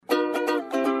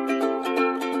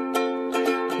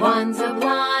One's a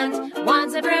blonde,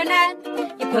 one's a brunette.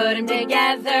 You put them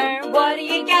together, what do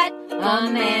you get?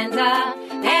 Amanda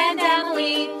and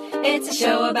Emily. It's a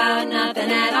show about nothing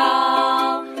at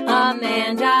all.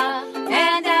 Amanda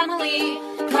and Emily.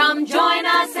 Come join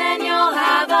us and you'll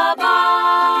have a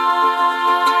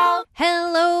ball.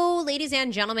 Hello, ladies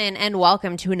and gentlemen, and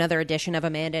welcome to another edition of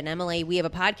Amanda and Emily. We have a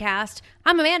podcast.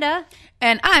 I'm Amanda.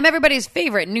 And I'm everybody's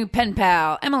favorite new pen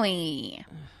pal, Emily.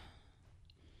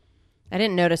 I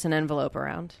didn't notice an envelope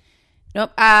around.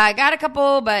 Nope. I got a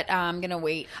couple, but I'm going to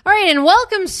wait. All right, and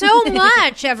welcome so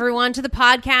much, everyone, to the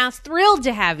podcast. Thrilled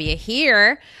to have you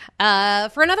here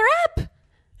for another ep.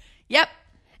 Yep.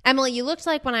 Emily, you looked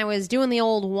like when I was doing the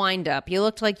old wind-up, you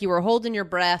looked like you were holding your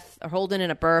breath or holding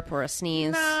in a burp or a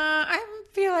sneeze. I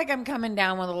feel like I'm coming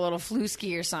down with a little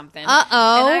flu-ski or something.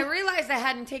 Uh-oh. And I realized I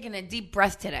hadn't taken a deep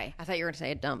breath today. I thought you were going to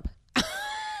say a dump.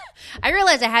 I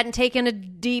realized I hadn't taken a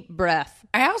deep breath.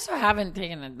 I also haven't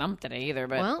taken a dump today either.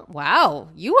 But Well, wow.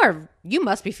 You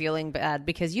must be feeling bad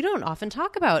because you don't often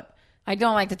talk about I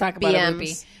don't like to talk about BMs. a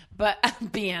whoopee. But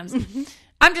BMs.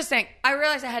 I'm just saying, I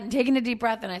realized I hadn't taken a deep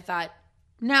breath, and I thought,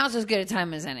 now's as good a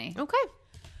time as any. Okay.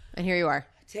 And here you are.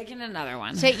 Taking another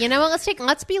one. So, you know what?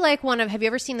 Let's be like one of, have you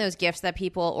ever seen those GIFs that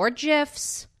people, or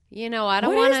GIFs? You know, I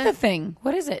don't want What is the thing?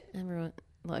 What is it? Everyone,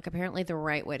 look, apparently the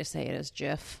right way to say it is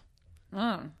GIF.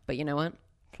 Oh. But you know what?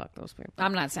 Fuck those people.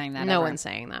 I'm not saying that. No ever. one's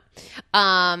saying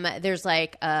that. There's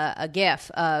like a GIF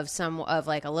of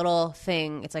like a little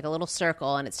thing. It's like a little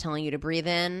circle, and it's telling you to breathe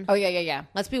in. Oh, yeah.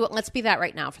 Let's be that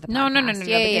right now for the podcast. No. Yeah.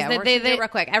 because We're gonna do it real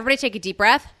quick. Everybody, take a deep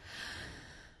breath.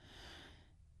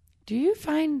 Do you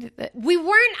find that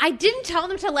I didn't tell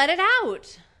them to let it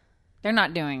out. they're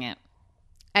not doing it?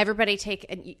 Everybody,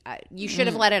 take. You should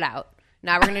have let it out.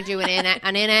 Now we're gonna do an in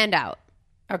and out.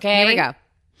 Okay. Here we go.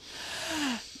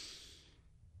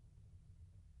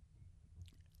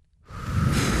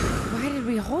 Why did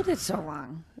we hold it so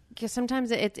long? Because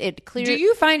sometimes it clears. Do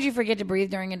you find you forget to breathe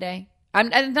during a day? I'm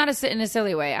not in a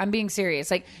silly way. I'm being serious.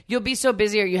 Like, you'll be so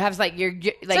busy, or you have like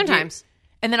Sometimes.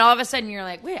 and then all of a sudden you're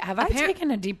like, wait, have I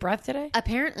taken a deep breath today?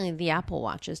 Apparently, the Apple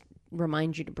Watches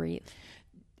remind you to breathe.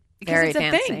 Because Very it's a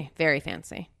fancy. thing. Very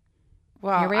fancy.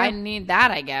 Well, Here we are. I need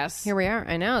that, I guess. Here we are.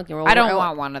 I know. I don't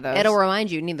want one of those. It'll remind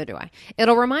you. Neither do I.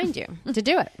 It'll remind you to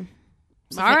do it.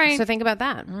 All right. So think about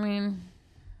that. I mean,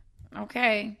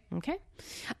 okay. Okay.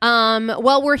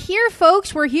 Well, we're here,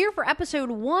 folks. We're here for episode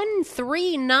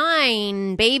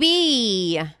 139,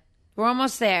 baby. We're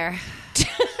almost there.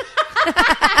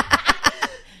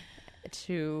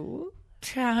 To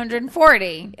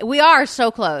 140. We are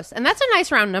so close, and that's a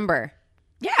nice round number.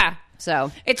 Yeah.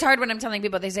 So It's hard when I'm telling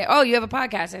people, they say, oh, you have a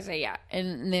podcast. I say, yeah.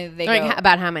 And they like, go,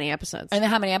 about how many episodes? and then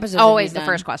how many episodes Always have the you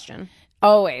first done? question.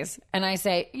 Always. And I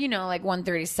say, like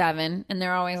 137. And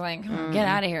they're always like, get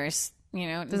out of here. Until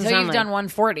sound you've like- done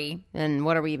 140. And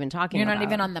what are we even talking You're about? not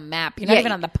even on the map. You're not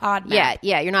even on the pod map.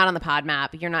 Yeah, you're not on the pod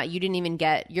map. You're not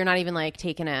even like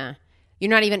taking you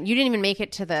didn't even make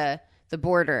it to the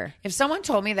border. If someone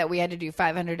told me that we had to do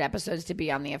 500 episodes to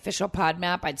be on the official pod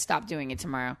map, I'd stop doing it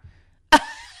tomorrow.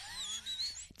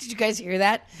 Did you guys hear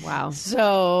that? Wow.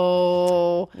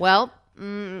 So, Well,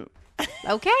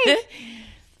 okay.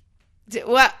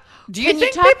 what? Do you Can you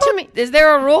think talk people, to me- Is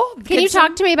there a rule? Can you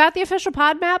talk to me about the official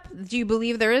pod map? Do you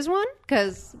believe there is one?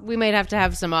 Because we might have to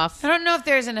have some off. I don't know if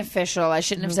there's an official. I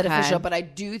shouldn't have said Okay. official, but I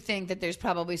do think that there's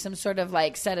probably some sort of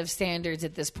like set of standards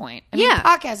at this point. I mean, Yeah.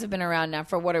 podcasts have been around now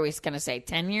for, what are we going to say,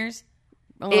 10 years?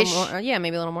 A little Ish. more, yeah,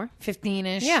 maybe a little more.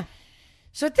 15-ish? Yeah,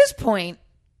 So at this point,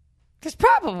 there's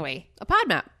probably a pod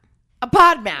map. a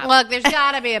pod map. Look, there's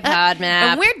got to be a pod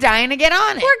map. And we're dying to get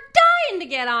on it. We're dying to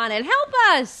get on it. Help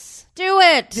us. Do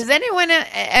it. Does any of our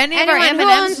Anyone who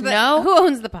M&Ms owns know? who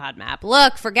owns the pod map?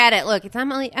 Look, forget it. Look, it's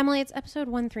Emily. Emily, it's episode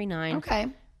 139. Okay.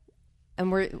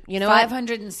 And we're, you know what?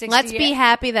 560. Let's be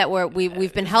happy that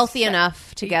we've been healthy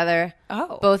enough together,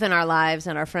 both in our lives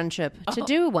and our friendship, to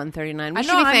do 139. We I should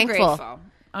know, be I'm thankful. grateful.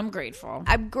 I'm grateful.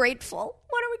 I'm grateful.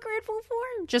 What are we grateful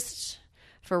for? Just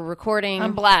for recording.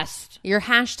 I'm blessed. You're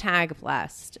hashtag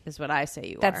blessed is what I say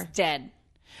you That's are. dead.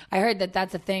 I heard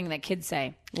that's a thing that kids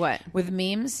say. What? With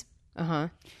memes. Uh-huh.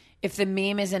 If the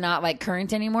meme is not like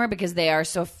current anymore because they are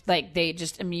so like they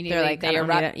just immediately They're like, I they don't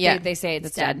erupt. need it. Yeah. They say it's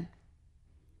It's dead. dead.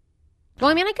 Well,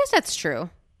 I mean, I guess that's true.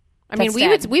 I That's mean,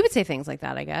 dead. we would say things like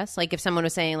that, I guess. Like if someone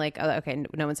was saying like, oh, okay,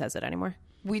 no one says it anymore.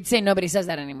 We'd say nobody says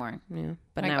that anymore. Yeah.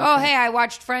 But Like, now oh, hey, I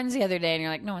watched Friends the other day, and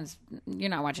you're like, you're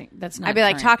not watching. That's not. I'd be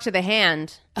like, current. talk to the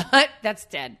hand. That's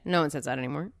dead. No one says that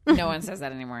anymore. No one says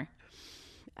that anymore.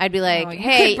 I'd be like, You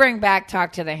hey, could bring back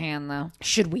Talk to the Hand, though.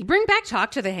 should we bring back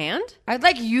Talk to the Hand? I'd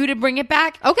like you to bring it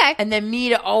back. Okay. And then me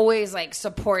to always, like,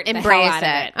 support the Embrace hell out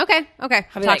it. of it. Okay. I'll be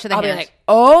Talk like, to the I'll Hand. be like,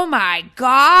 oh, my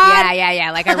God.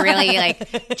 Yeah. Like I really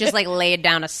like just like laid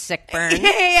down a sick burn.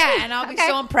 Yeah. And I'll be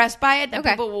so impressed by it that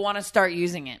Okay. people will want to start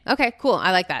using it. Okay, cool.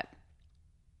 I like that.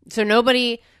 So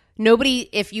nobody,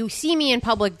 if you see me in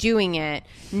public doing it,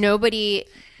 nobody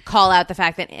call out the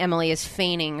fact that Emily is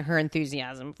feigning her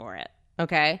enthusiasm for it.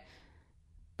 Okay?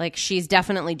 Like, she's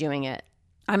definitely doing it.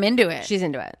 I'm into it. She's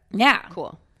into it. Yeah.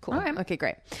 Cool. Okay. Okay,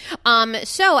 great.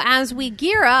 So as we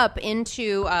gear up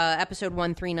into episode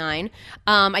 139,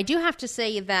 I do have to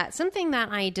say that something that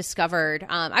I discovered,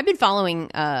 I've been following,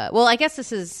 I guess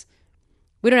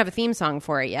we don't have a theme song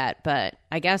for it yet, but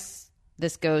I guess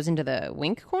this goes into the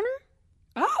Wink Corner?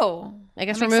 Oh. I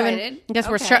guess I'm we're moving. excited. I guess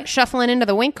we're Okay. shuffling into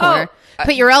the Wink Corner.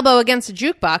 Put your elbow against the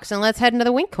jukebox and let's head into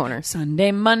the Wink Corner.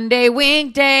 Sunday, Monday,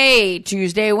 Wink Day.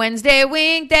 Tuesday, Wednesday,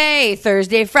 Wink Day.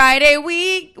 Thursday, Friday,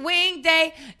 Wink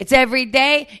Day. It's every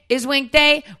day is Wink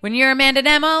Day when you're Amanda and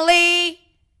Emily.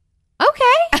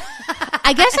 Okay.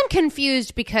 I guess I'm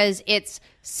confused because it's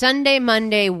Sunday,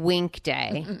 Monday, Wink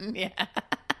Day. Yeah.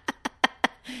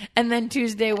 And then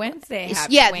Tuesday, Wednesday,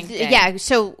 happy Yeah, Wink Day. yeah.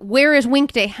 So where is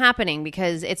Wink Day happening?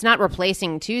 Because it's not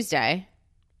replacing Tuesday.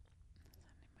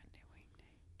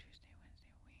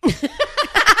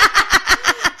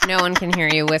 No one can hear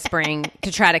you whispering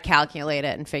to try to calculate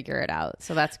it and figure it out.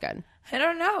 So that's good. I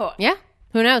don't know. Yeah.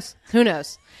 Who knows?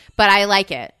 But I like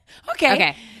it.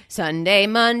 Okay. Sunday,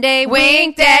 Monday,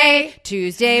 Wink Day.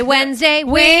 Tuesday, Wednesday,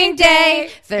 Wink Day.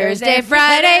 Thursday,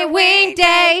 Friday, Wink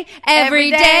Day.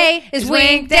 Every day is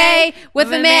Wink Day with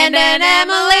Amanda and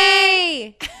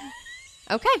Emily.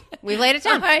 Okay, we've laid it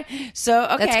All down. right. So,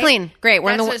 okay. That's clean. Great.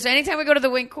 We're in the. So anytime we go to the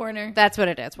Wink Corner. That's what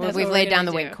it is. That's what We've we're laid down gonna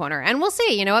the do. Wink Corner, and we'll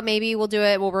see. You know what? Maybe we'll do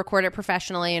it. We'll record it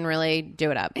professionally and really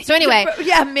do it up. So anyway,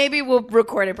 Yeah, maybe we'll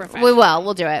record it professionally. we will.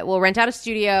 We'll do it. We'll rent out a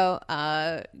studio.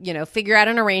 Figure out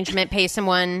an arrangement, pay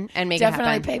someone, and make it Definitely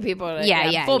happen. pay people to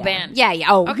Yeah. full band. Yeah.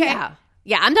 Oh, Okay. yeah.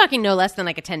 Yeah, I'm talking no less than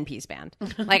like a 10-piece band.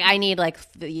 Like I need like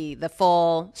the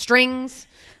full strings,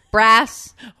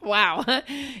 brass. Wow. Even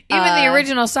the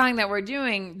original song that we're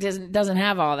doing doesn't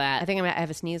have all that. I think I have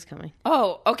a sneeze coming.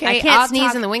 Oh, okay. I can't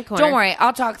sneeze in the Wink Corner. Don't worry,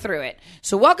 I'll talk through it.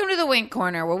 So, welcome to the Wink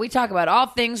Corner, where we talk about all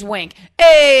things Wink.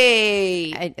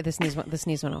 Hey, The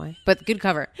sneeze went away, but good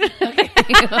cover.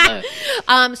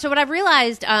 So what I've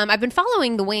realized, I've been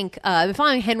following the Wink. I've been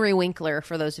following Henry Winkler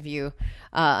for those of you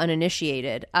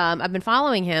uninitiated. I've been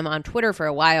following him on Twitter for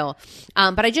a while,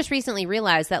 but I just recently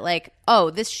realized that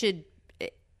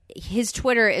his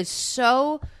Twitter is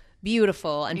so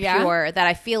beautiful and pure that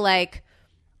I feel like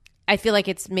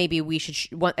it's maybe we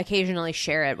should occasionally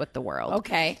share it with the world.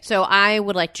 Okay. So I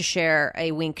would like to share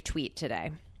a Wink tweet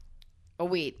today. a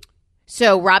weed.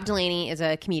 So Rob Delaney is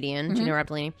a comedian. Do you know Rob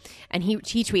Delaney? And he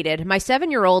tweeted, "My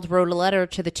 7-year-old wrote a letter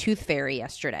to the tooth fairy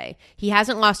yesterday. He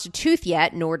hasn't lost a tooth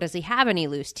yet, nor does he have any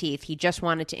loose teeth. He just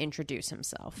wanted to introduce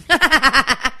himself."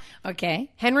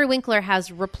 Okay. Henry Winkler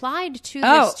has replied to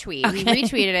this tweet. He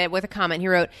retweeted it with a comment. He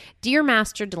wrote, "Dear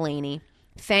Master Delaney,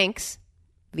 thanks,"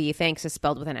 the thanks is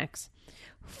spelled with an X,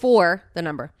 "for," the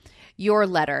number, "your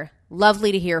letter.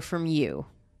 Lovely to hear from you,"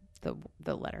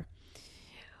 the letter.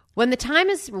 When the time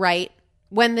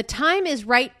is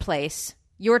right place,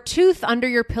 your tooth under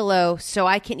your pillow so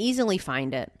I can easily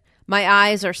find it. My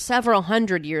eyes are several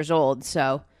 100 years old,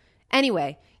 so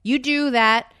anyway, you do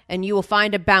that and you will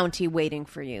find a bounty waiting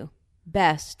for you.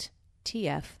 Best,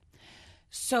 TF.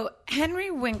 So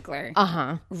Henry Winkler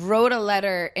Uh-huh. wrote a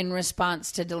letter in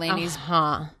response to Delaney's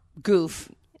goof.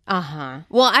 Uh-huh.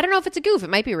 Well, I don't know if it's a goof. It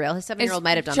might be real. His 7-year-old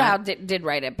might have done child that. did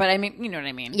write it, but I mean, you know what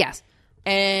I mean. Yes.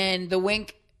 And the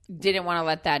Wink didn't want to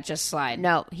let that just slide.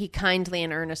 No, he kindly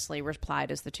and earnestly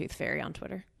replied as the Tooth Fairy on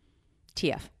Twitter.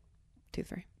 TF. Tooth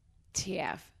Fairy.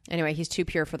 TF. Anyway, he's too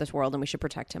pure for this world, and we should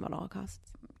protect him at all costs.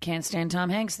 Can't stand Tom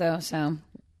Hanks though, so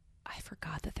I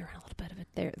forgot that they're in a little bit of it.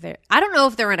 They're I don't know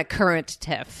if they're in a current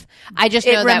tiff. I just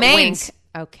know that remains.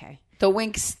 Wink. Okay. the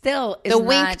Wink still is The not,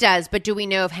 Wink does, but do we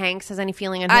know if Hanks has any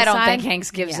feeling on his I don't side? think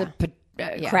Hanks gives Yeah.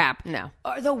 a crap. No.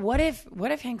 Or though, what if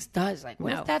Hanks does? Like,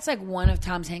 what No. if that's like one of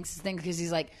Tom Hanks' things? Because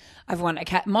he's like, I've won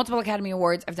multiple Academy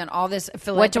Awards. I've done all this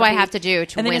philanthropy. What do I have to do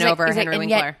to And then win he's like- over he's like, Henry and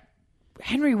yet Winkler?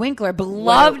 Henry Winkler,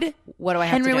 beloved. What do I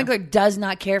have Henry to do? Winkler does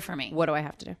not care for me. What do I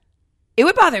have to do? It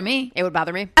would bother me. It would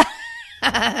bother me.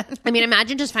 I mean,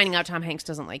 imagine just finding out Tom Hanks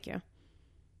doesn't like you.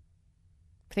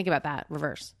 Think about that.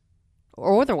 Reverse.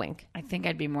 Or the Wink. I think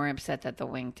I'd be more upset that the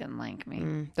Wink didn't like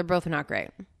me. They're both not great.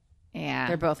 Yeah.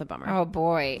 They're both a bummer. Oh,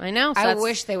 boy. I know. So I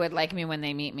wish they would like me when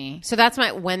they meet me. So that's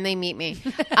when they meet me.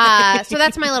 So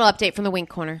that's my little update from the Wink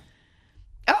Corner.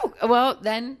 Oh, well,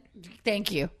 then,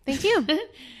 thank you. Thank you.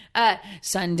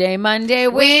 Sunday, Monday,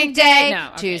 wink day. No,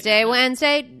 okay, Tuesday,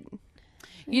 Wednesday.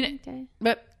 You know,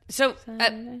 but so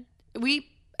okay.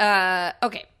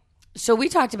 So we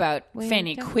talked about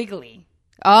Fanny Quigley.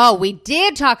 Oh, we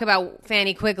did talk about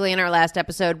Fanny Quigley in our last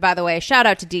episode. By the way, shout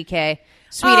out to DK,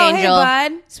 sweet angel, hey,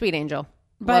 bud. Sweet angel,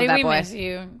 Buddy, love that we boy. miss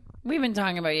you. We've been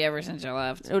talking about you ever since you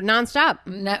left. Nonstop.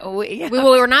 Yeah. We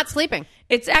were not sleeping.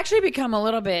 It's actually become a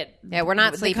little bit. Yeah, we're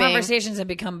not sleeping. The conversations have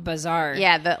become bizarre.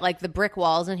 Yeah, the brick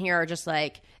walls in here are just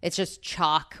like it's just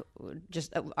chalk,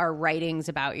 just our writings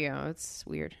about you. It's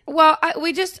weird. Well,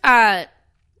 we just.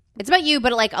 It's about you,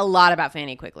 but like a lot about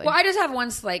Fanny Quigley. Well, I just have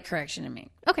one slight correction to make.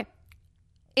 Okay.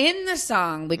 In the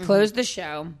song, we closed the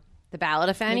show. The Ballad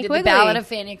of Fanny We did Quigley. The Ballad of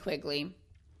Fanny Quigley.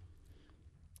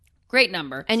 Great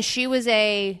number. And she was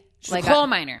a coal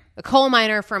miner. A coal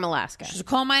miner from Alaska. She was a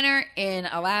coal miner in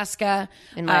Alaska.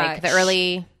 In like the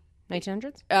early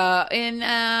 1900s?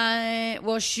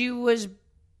 She was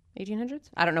 1800s?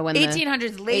 I don't know when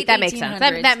 1800s, late that 1800s. makes sense.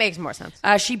 That makes more sense.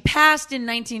 She passed in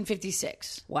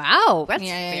 1956. Wow. That's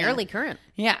fairly current.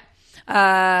 Yeah.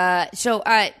 Now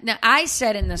I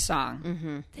said in the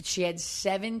song that she had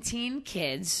 17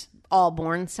 kids. All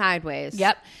born sideways.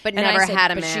 Yep. But never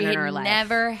had a man in her life.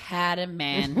 Never had a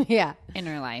man yeah. in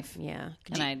her life. Yeah.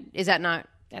 Is that not?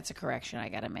 That's a correction I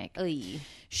got to make. Oy.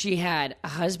 She had a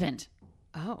husband.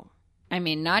 Oh. I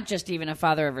mean, not just even a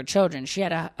father of her children. She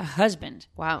had a husband.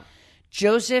 Wow.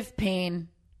 Joseph Payne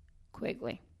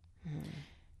Quigley.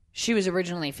 She was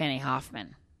originally Fanny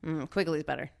Hoffman. Quigley's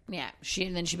better. Yeah. She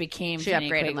became She Fanny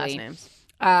upgraded Quigley. last names.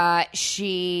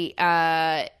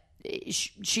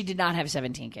 She did not have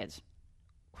 17 kids.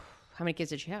 How many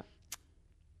kids did she have?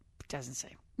 Doesn't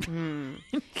say.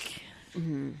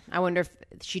 I wonder if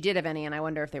she did have any, and I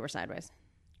wonder if they were sideways.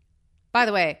 By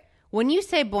the way, when you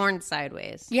say born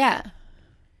sideways, Yeah.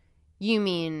 you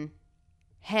mean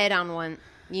head on one.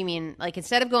 You mean like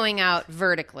instead of going out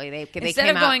vertically, they Instead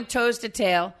came of going toes to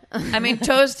tail,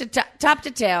 toes to top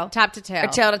to tail, top to tail, or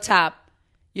tail to top,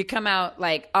 you come out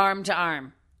like arm to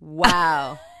arm.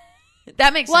 Wow.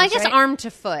 That makes well, sense. I guess right? arm to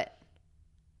foot.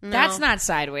 No. That's not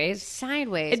sideways.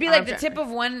 Sideways. It'd be like the tip of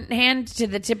one hand to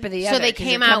the tip of the other. So they 'cause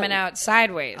came you're out coming out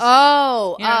sideways.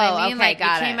 Oh, you know what I mean? Okay, like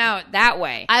got it came out that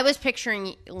way. I was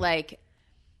picturing like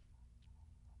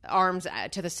arms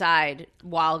to the side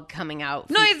while coming out.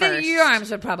 No, I feet think first. your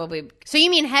arms would probably. So you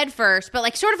mean head first, but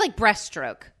like sort of like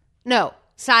breaststroke? No,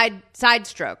 side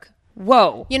stroke.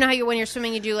 Whoa! You know how when you're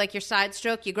swimming, you do like your side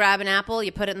stroke. You grab an apple,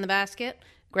 you put it in the basket.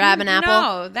 Grab an apple.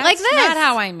 No, that's like this. not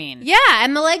how I mean. Yeah,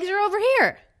 and the legs are over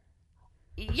here.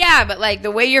 Yeah, but like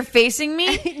the way you're facing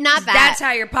me, not that. That's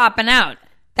how you're popping out.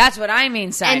 That's what I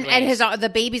mean sideways. And the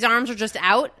baby's arms are just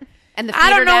out, and the feet I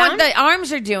don't are know down? what the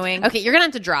arms are doing. Okay, you're gonna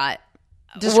have to draw it.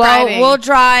 Well, we'll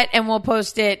draw it and we'll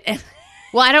post it.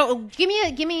 Well, I don't. Give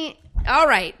me. All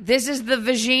right, this is the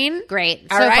vagine. Great.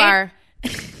 All so right? far.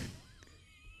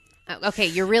 Okay,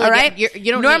 you're really All right. You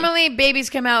don't normally babies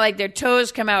come out like their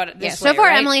toes come out this way. So far,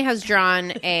 right? Emily has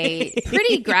drawn a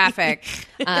pretty graphic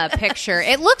picture.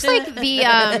 It looks like the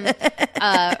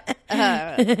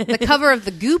cover of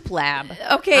the Goop Lab.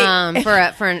 Okay,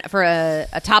 for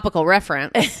a topical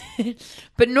reference.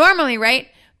 But normally, right,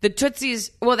 the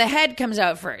Tootsies. Well, the head comes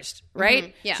out first, right?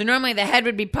 Mm-hmm. Yeah. So normally the head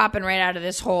would be popping right out of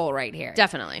this hole right here.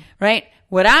 Definitely. Right.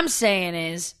 What I'm saying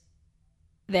is,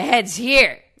 the head's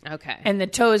here. Okay. And the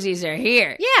toesies are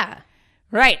here. Yeah.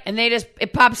 Right. And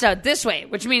it pops out this way,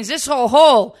 which means this whole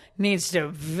hole needs to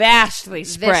vastly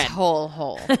spread. This whole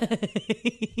hole.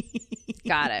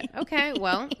 Got it. Okay.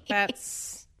 Well, that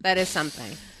is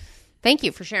something. Thank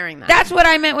you for sharing that. That's what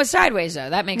I meant with sideways,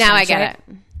 though. That makes sense. Now I get right?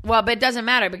 it. Well, but it doesn't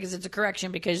matter because it's a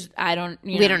correction because I don't.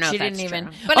 We don't know. She if that's didn't even.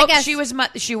 true. But I guess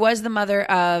she was the mother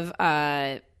of.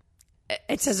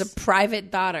 It says a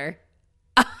private daughter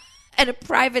and a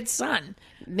private son.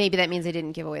 maybe that means they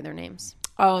didn't give away their names.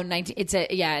 Oh, 19.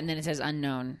 And then it says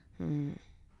unknown.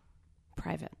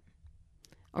 Private.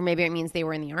 Or maybe it means they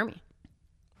were in the army.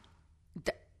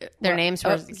 Their names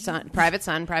were private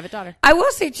son, private daughter. I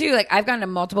will say, too, like, I've gone to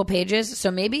multiple pages,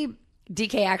 so maybe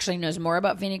DK actually knows more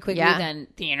about Fanny Quigley than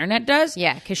the internet does.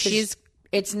 Yeah, because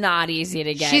it's not easy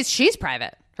to get. She's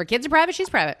private. Her kids are private. She's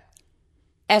private.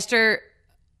 Esther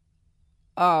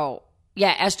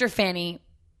Fanny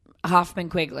Hoffman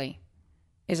Quigley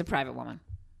is a private woman.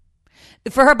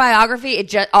 For her biography, it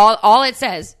just all it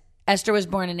says, Esther was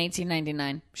born in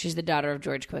 1899. She's the daughter of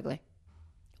George Quigley.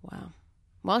 Wow.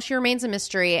 Well, she remains a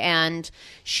mystery, and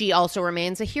she also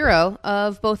remains a hero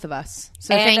of both of us.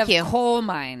 So thank you. Coal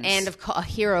mines. And a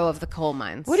hero of the coal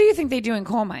mines. What do you think they do in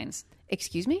coal mines?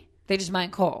 Excuse me? They just mine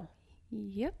coal.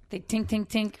 Yep. They tink, tink,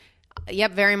 tink.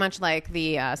 Yep, very much like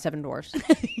the Seven Dwarfs.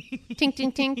 Tink,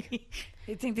 tink, tink.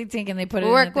 They tink, tink, tink, and they put it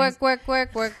Work, in the things.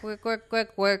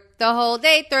 work the whole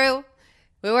day through.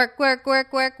 We work.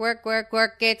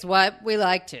 It's what we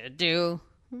like to do.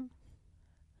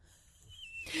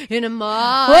 In a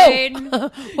mine.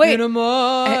 Wait. In a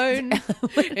mine.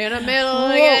 In a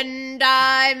million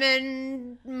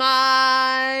diamond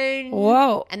mine.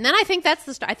 Whoa. And then I think that's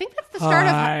the start. I think that's the start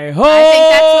Hi-ho. I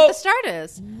think that's what the start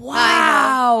is.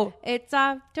 Wow. It's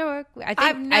after work.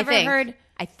 I've never heard.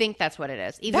 I think that's what it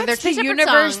is. Either That's they're the two separate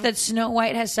universe songs. that Snow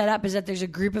White has set up, is that there's a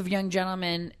group of young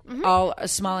gentlemen, all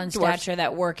small in stature,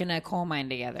 that work in a coal mine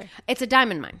together. It's a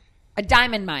diamond mine. A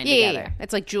diamond mine together.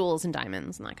 It's like jewels and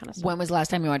diamonds and that kind of stuff. When was the last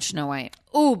time you watched Snow White?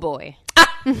 Oh boy.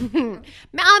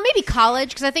 Maybe college,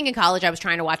 because I think in college I was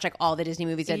trying to watch like all the Disney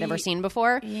movies I'd never seen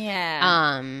before.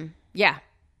 Yeah. Yeah.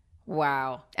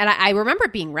 Wow. And I remember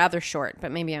it being rather short,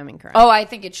 but maybe I'm incorrect. Oh, I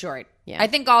think it's short. Yeah. I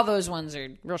think all those ones are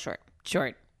Real short.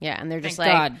 short. Yeah, and they're just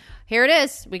Thank like, God. here it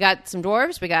is. We got some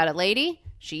dwarves. We got a lady.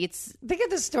 She eats. Think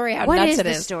of the story, how What nuts is it the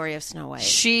is. story of Snow White?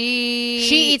 She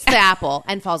She eats the apple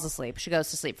and falls asleep. She goes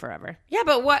to sleep forever. Yeah,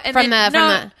 but what? And From then,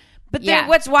 the- But yeah.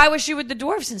 then why was she with the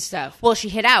dwarfs and stuff? Well, she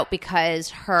hid out because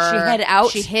her... She hid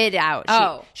out? She hid out.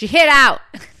 Oh. She hid out.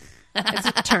 That's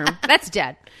a term. That's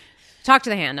dead. Talk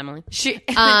to the hand, Emily. She.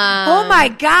 Oh my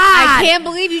God! I can't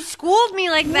believe you schooled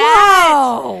me like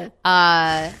that.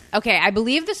 Whoa! Okay, I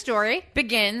believe the story.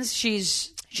 Begins.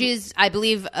 She's, I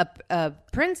believe, a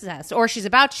princess, or she's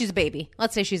a baby.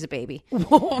 Let's say she's a baby.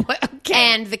 Okay.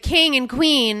 And the king and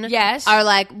queen Yes. are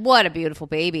like, what a beautiful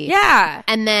baby. Yeah.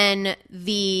 And then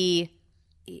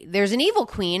there's an evil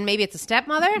queen, maybe it's a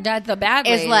stepmother, That's the bad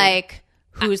is lady. like,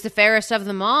 who's the fairest of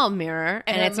them all, Mirror?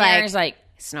 And it's Mirror's like, like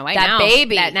Snow White that now.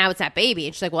 baby. Now it's that baby.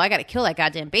 And she's like, well, I got to kill that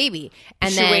goddamn baby.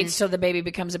 And she then waits till the baby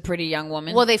becomes a pretty young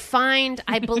woman. well, they find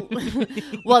I think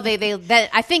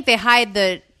they hide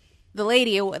the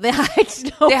lady. They hide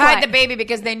Snow they hide White. the baby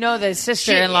because they know the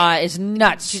sister-in-law is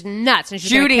nuts. She's nuts, and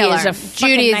she's Judy gonna kill is her. a fucking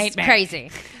Judy is nightmare.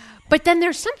 crazy. But then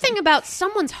there's something about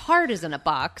someone's heart is in a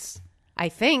box. I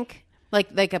think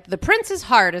the prince's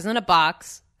heart is in a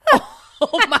box.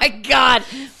 Oh my God!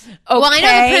 Okay. Well, I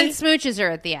know the prince smooches her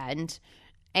at the end,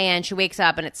 and she wakes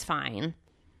up and it's fine.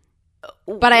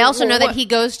 But I also know that he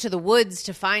goes to the woods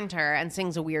to find her and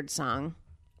sings a weird song.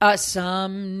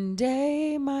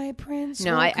 Someday my prince.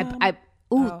 No,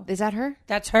 will come. Is that her?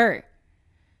 That's her.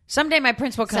 Someday my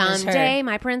prince will come. is her. Someday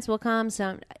my prince will come. Is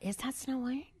that Snow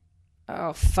White?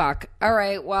 Oh fuck! All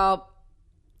right, well,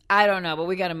 I don't know, but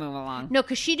we got to move along. No,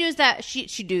 because she does that. She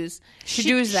does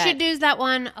that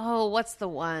one. Oh, what's the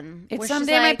one? It's where she's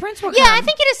Someday My Prince Will Yeah, Come. I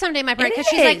think it is Someday My Prince. It Because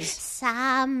she's like, is.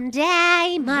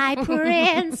 someday my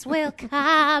prince will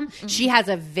come. She has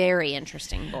a very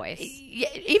interesting voice. Yeah,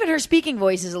 even her speaking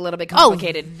voice is a little bit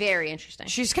complicated. Very interesting.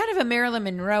 She's kind of a Marilyn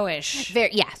Monroe-ish.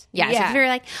 Yes. Yeah. It's very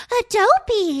like,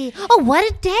 Dopey. Oh, what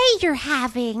a day you're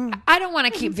having. I don't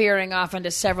want to keep veering off onto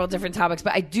several different topics,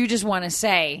 but I do just want to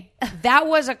say that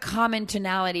was a common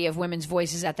tonality of women's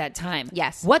voices at that time.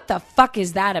 Yes. What the fuck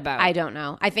is that about? I don't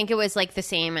know. I think it was like the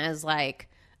same as like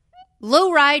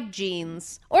low-ride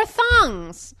jeans or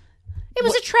thongs. It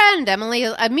was a trend, Emily,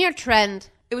 a mere trend.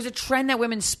 It was a trend that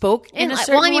women spoke in a And,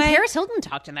 certain way. Paris Hilton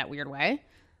talked in that weird way.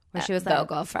 Where she was like,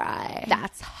 Vocal fry.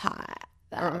 that's hot.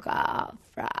 Vocal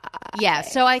fry. Yeah,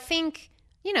 so I think,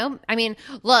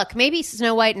 look, maybe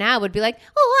Snow White now would be like,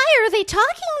 oh, why are they talking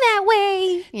that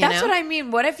way? That's what I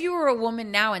mean. What if you were a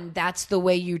woman now and that's the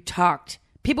way you talked?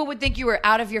 People would think you were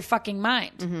out of your fucking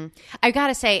mind. Mm-hmm. I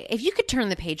gotta say, if you could turn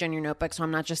the page on your notebook so I'm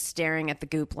not just staring at the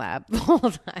Goop Lab the whole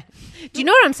time. Do you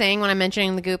know what I'm saying when I'm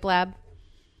mentioning the Goop Lab?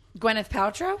 Gwyneth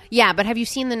Paltrow? Yeah, but have you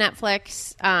seen the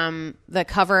Netflix, the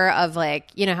cover of like,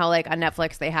 you know how like on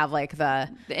Netflix they have like the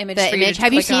image for you to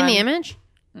Have you click seen on? the image?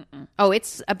 Oh,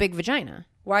 it's a big vagina.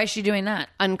 Why is she doing that?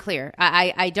 Unclear.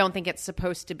 I don't think it's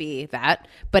supposed to be that,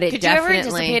 but it Could you ever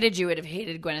definitely. anticipated you would have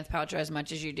hated Gwyneth Paltrow as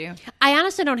much as you do? I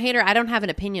honestly don't hate her. I don't have an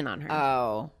opinion on her.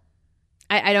 Oh.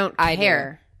 I don't I do.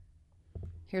 care.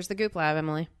 Here's the Goop Lab,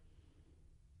 Emily.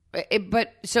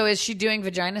 But so is she doing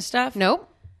vagina stuff? Nope.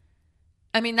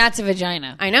 I mean, that's a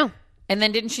vagina. I know. And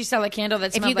then didn't she sell a candle that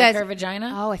If smelled you guys- like her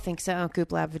vagina? Oh, I think so.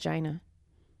 Goop Lab vagina.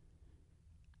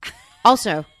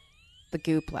 Also, the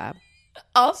Goop Lab.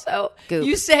 Also, Goop.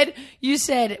 you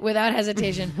said without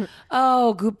hesitation,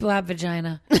 oh, Goop Lab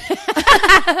vagina.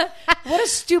 What a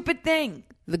stupid thing.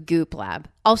 The Goop Lab.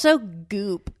 Also,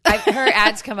 Goop. Her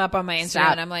ads come up on my Instagram,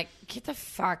 Stop. and I'm like, get the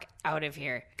fuck out of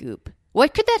here. Goop.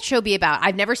 What could that show be about?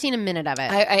 I've never seen a minute of it.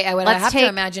 I would have to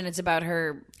imagine it's about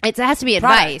her. It has to be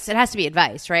advice. It has to be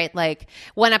advice, right? Like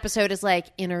one episode is like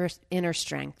inner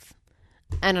strength,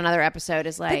 and another episode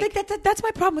is like that's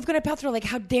my problem with Gwyneth Paltrow. Like,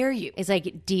 how dare you? It's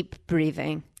like deep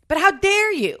breathing. But how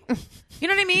dare you? You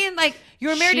know what I mean? Like, you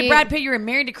were married to Brad Pitt. You were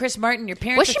married to Chris Martin. Your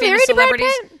parents was are she famous married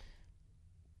celebrities. to Brad Pitt?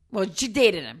 Well, she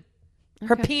dated him.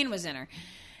 Her peen was in her.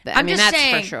 I mean, just that's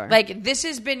saying, for sure. like, this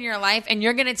has been your life, and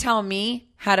you're going to tell me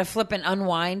how to flip and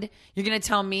unwind. You're going to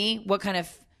tell me what kind of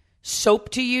soap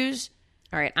to use.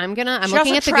 All right, I'm looking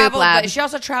at the Goop Lab. She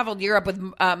also traveled Europe with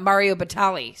Mario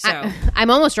Batali. So I'm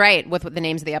almost right with the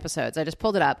names of the episodes. I just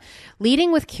pulled it up.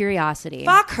 Leading with Curiosity.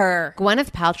 Fuck her.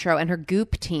 Gwyneth Paltrow and her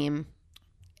Goop team.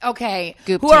 Okay.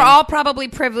 Goop Who team. are all probably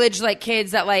privileged, like,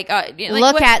 kids that, like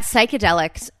look at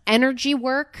psychedelics, energy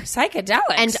work,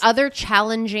 psychedelics, and other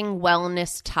challenging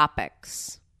wellness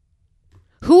topics.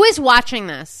 Who is watching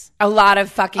this? A lot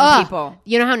of fucking people.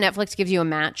 You know how Netflix gives you a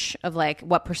match of like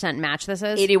what percent match this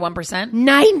is? 81%.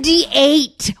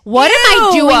 98. What am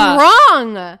I Ew.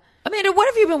 doing wrong? Amanda, what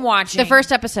have you been watching? The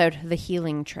first episode, The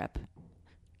Healing Trip.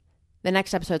 The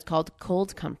next episode's called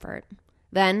Cold Comfort.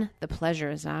 Then The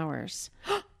Pleasure Is Ours.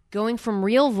 Going from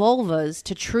real vulvas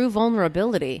to true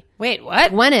vulnerability. Wait,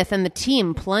 what? Gwyneth and the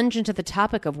team plunge into the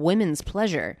topic of women's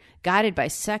pleasure, guided by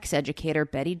sex educator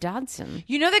Betty Dodson.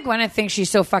 You know that Gwyneth thinks she's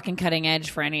so fucking cutting edge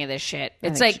for any of this shit.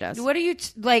 It's think like, she does. what are you,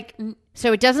 like...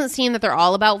 So it doesn't seem that they're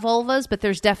all about vulvas, but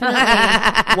there's definitely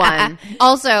one.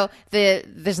 Also, this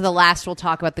is the last we'll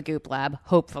talk about the Goop Lab,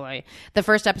 hopefully. The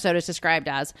first episode is described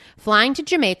as flying to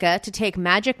Jamaica to take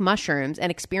magic mushrooms and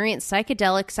experience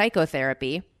psychedelic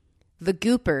psychotherapy. The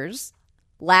Goopers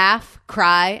laugh,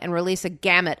 cry, and release a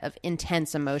gamut of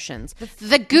intense emotions.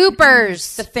 The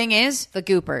Goopers. The thing is, The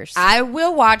Goopers. I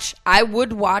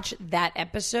would watch that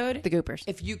episode. The Goopers.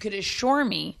 If you could assure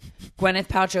me Gwyneth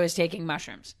Paltrow is taking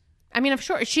mushrooms. I mean, I'm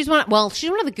sure she's one. Well,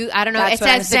 she's one of the Goop. I don't know. That's It what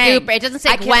I'm says the saying. Gooper. It doesn't say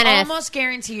I Gwyneth. can almost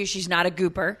guarantee you she's not a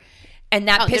gooper. And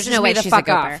that There's pisses no me way the she's fuck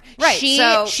a gooper. off.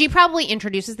 Right. She probably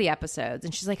introduces the episodes,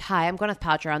 and she's like, "Hi, I'm Gwyneth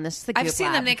Paltrow, and this is the Goop I've seen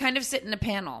Lab." them. They kind of sit in a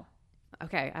panel.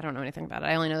 Okay, I don't know anything about it.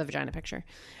 I only know the vagina picture.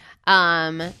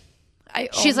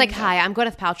 She's like, "Hi, I'm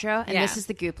Gwyneth Paltrow, and this is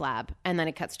the Goop Lab." And then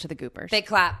it cuts to the Goopers. They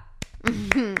clap.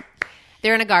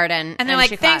 They're in a garden, And they're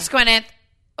like, she thanks, claps. Gwyneth.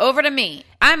 Over to me.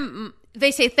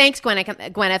 They say, "Thanks,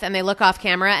 Gwyneth," and they look off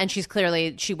camera, and she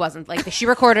wasn't. Like, she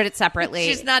recorded it separately.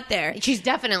 She's not there. She's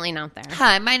definitely not there.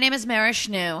 Hi, my name is Mara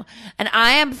Schnoo, and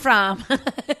I am from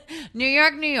New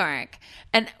York, New York.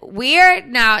 And we're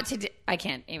now I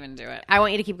can't even do it. I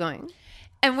want you to keep going.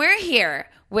 And we're here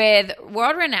with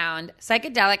world-renowned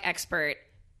psychedelic expert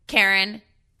Karen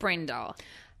Brindle.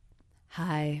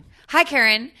 Hi. Hi,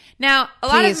 Karen. Now, a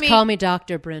lot of me... Please call me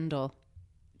Dr. Brindle.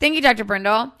 Thank you, Dr.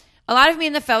 Brindle. A lot of me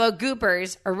and the fellow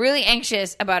Goopers are really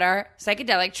anxious about our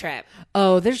psychedelic trip.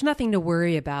 Oh, there's nothing to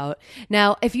worry about.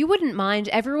 Now, if you wouldn't mind,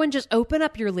 everyone just open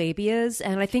up your labias,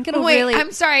 and I think it'll really...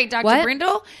 I'm sorry, Dr. What?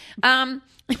 Brindle.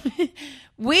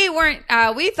 We weren't,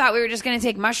 we thought we were just going to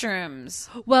take mushrooms.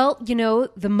 Well, you know,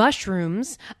 the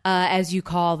mushrooms, as you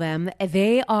call them,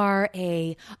 they are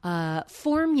a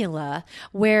formula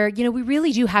where, you know, we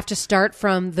really do have to start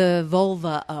from the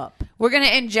vulva up. We're going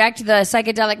to inject the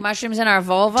psychedelic mushrooms in our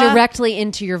vulva. Directly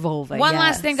into your vulva. One yes.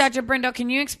 last thing, Dr. Brindle, can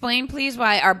you explain, please,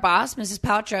 why our boss, Mrs.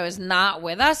 Paltrow, is not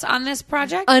with us on this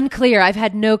project? Unclear. I've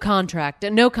had no contact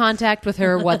with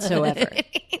her whatsoever.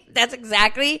 That's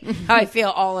exactly how I feel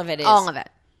all of it is. All of it.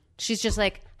 She's just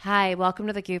like, "Hi, welcome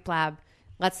to the Goop Lab.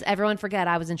 Let's everyone forget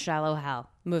I was in Shallow Hell."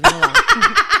 Moving along.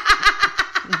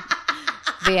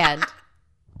 The end.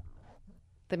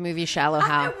 The movie Shallow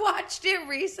Hell. I watched it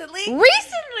recently.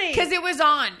 Because it was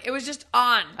on. It was just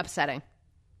on. upsetting.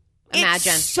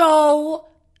 Imagine. It's so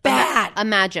bad.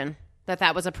 Imagine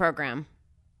that was a program.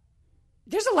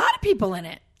 There's a lot of people in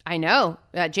it. I know.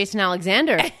 Jason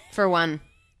Alexander, for one.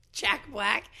 Jack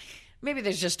Black. Maybe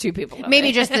there's just two people.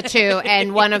 Maybe just the two,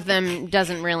 and one of them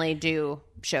doesn't really do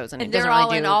shows anymore. And they're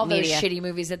all in all those shitty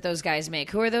movies that those guys make.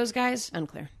 Who are those guys?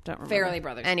 Unclear. Don't remember. Farrelly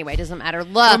Brothers. Anyway, doesn't matter.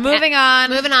 Look, We're moving on.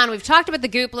 Moving on. We've talked about the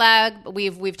Goop Lab.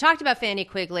 We've talked about Fanny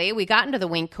Quigley. We got into the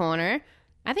Wink Corner.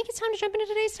 I think it's time to jump into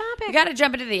today's topic. We got to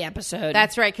jump into the episode.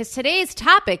 That's right, because today's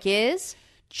topic is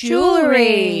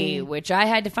jewelry, which I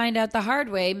had to find out the hard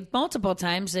way multiple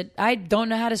times that I don't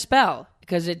know how to spell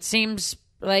because it seems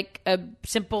like a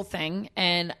simple thing,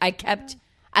 and I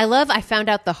found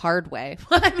out the hard way.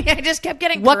 I mean, I just kept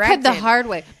getting What corrected. could the hard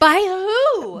way? By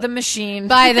who? The machine.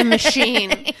 By the machine.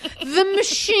 The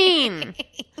machine.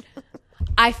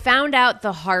 I found out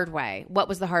the hard way. What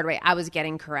was the hard way? I was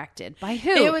getting corrected. By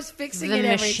who? It was fixing the it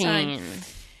every machine. time.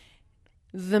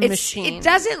 The machine. It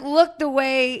doesn't look the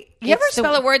way. You ever It's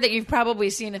spell a word that you've probably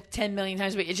seen 10 million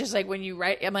times, but it's just like when you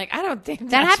write, I'm like, I don't think That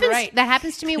that's happens. right. That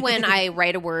happens to me when I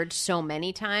write a word so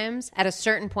many times. At a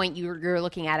certain point, you're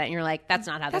looking at it and you're like, "That's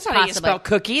not how That's this not how you possibly." spell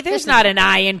cookie. There's not an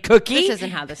I in cookie. This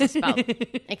isn't how this is spelled.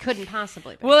 It couldn't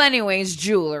possibly be. Well, anyways,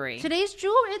 jewelry. Today's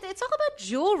jewelry. It's all about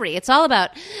jewelry. It's all about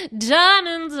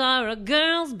diamonds are a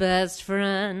girl's best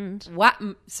friend. What?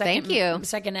 Thank you.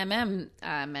 Second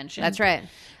mention. That's right.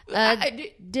 What are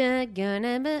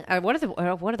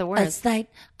the words? A sight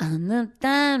on the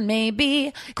thumb may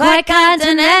be quite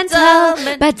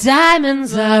continental, but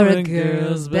diamonds are a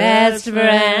girl's best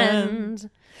friend.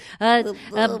 A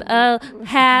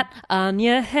hat on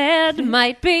your head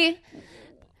might be.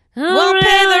 Won't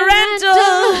pay the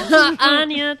rental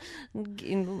on your.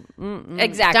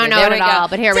 Exactly. Don't know There it we at go. all,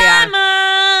 but here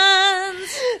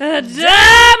Diamonds! we are. Diamonds.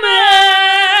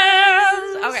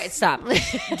 Okay, stop.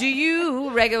 Do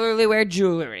you regularly wear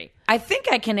jewelry? I think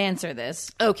I can answer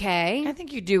this. Okay. I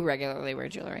think you do regularly wear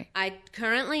jewelry. I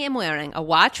currently am wearing a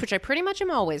watch, which I pretty much am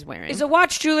always wearing. Is a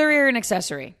watch jewelry or an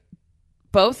accessory?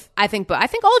 Both? I think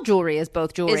all jewelry is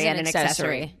both jewelry Is an and an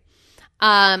accessory. accessory.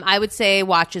 I would say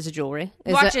watch is a jewelry.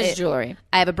 Watch is jewelry.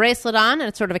 I have a bracelet on, and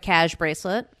it's sort of a cash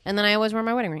bracelet, and then I always wear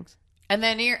my wedding rings. And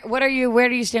then where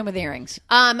do you stand with earrings?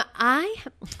 I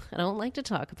don't like to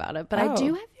talk about it, but I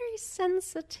do Oh. have very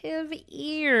sensitive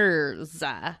ears.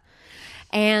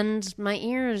 And my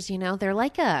ears, they're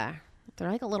like a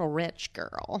little rich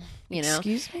girl,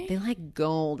 Excuse me? They like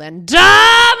gold and diamonds.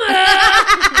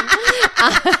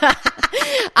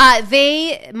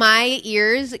 My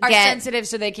ears Are get sensitive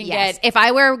so they can yes. get... If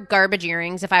I wear garbage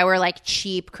earrings, if I wear like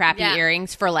cheap, crappy Yeah.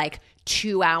 earrings for like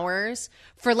 2 hours,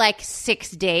 for like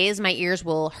 6 days, my ears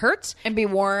will hurt And be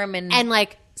warm and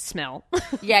like smell.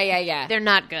 yeah. They're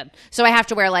not good. So I have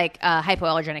to wear like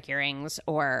hypoallergenic earrings,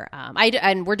 or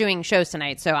and we're doing shows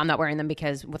tonight, so I'm not wearing them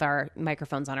because with our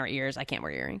microphones on our ears, I can't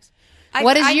wear earrings.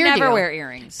 What is your never deal? wear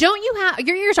earrings. Don't you have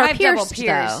your ears are I have double pierced?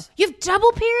 pierced. Though. You have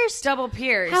double pierced. Double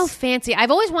pierced. How fancy!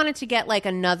 I've always wanted to get like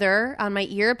another on my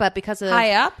ear, but because of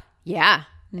high up? yeah,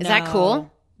 is that No.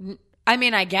 cool? I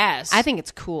mean, I guess. I think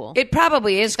it's cool. it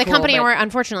probably is the cool, company but where,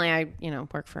 unfortunately, I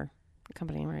work for a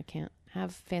company where I can't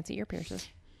have fancy ear piercers.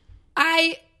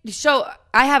 I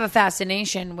have a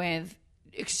fascination with.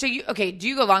 So do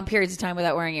you go long periods of time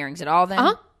without wearing earrings at all?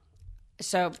 Then,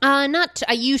 So Not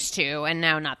I used to, and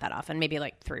now not that often. Maybe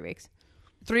like 3 weeks.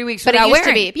 3 weeks But it without used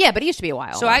wearing. to be, yeah. But it used to be a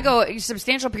while. So I go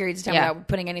substantial periods of time Yeah. without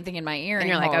putting anything in my ear. And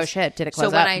you're like, holes. oh shit, did it close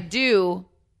So up? when I do,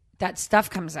 that stuff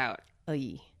comes out,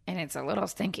 Oy. and it's a little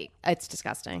stinky. It's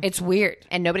disgusting. It's weird.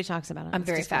 And nobody talks about it. I'm It's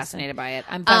very disgusting. fascinated by it.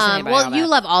 I'm fascinated by all well, you that.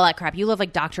 love all that crap. You love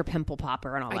like Dr. Pimple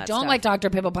Popper and all that I don't stuff. like Dr.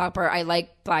 Pimple Popper. I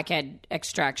like blackhead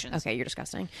extractions. Okay, you're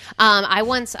disgusting. I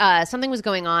once something was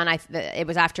going on. It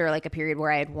was after like a period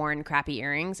where I had worn crappy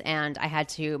earrings, and I had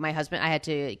to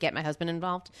get my husband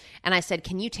involved. And I said,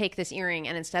 "Can you take this earring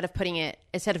and instead of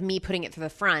me putting it through the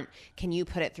front, can you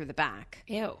put it through the back?"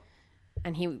 Ew.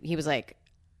 And he was like,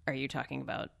 "Are you talking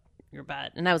about your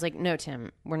butt?" And I was like, "No,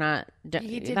 Tim, we're not."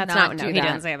 He did that's not not. do No, he that.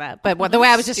 didn't say that. But the way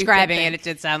I was Stupid describing thing. it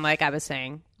did sound like I was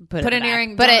saying Put an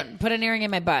earring. Put an earring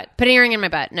in my butt. Put an earring in my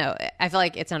butt. No, I feel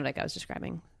like it sounded like I was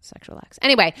describing sexual acts.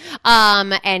 Anyway,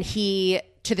 and he,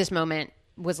 to this moment,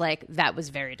 was like, that was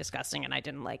very disgusting and I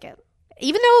didn't like it.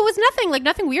 Even though it was nothing, like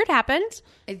nothing weird happened.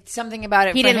 It's something about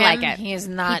it. He for didn't him, like it. He is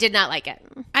not. He did not like it.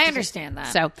 I understand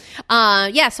that. So,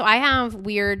 so I have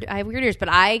weird ears, but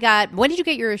when did you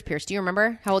get your ears pierced? Do you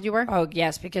remember how old you were? Oh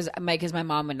yes, because my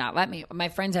mom would not let me. My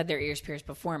friends had their ears pierced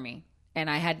before me, and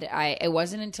it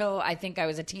wasn't until I think I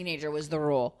was a teenager was the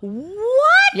rule.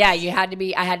 What? Yeah, I had to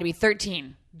be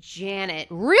 13. Janet,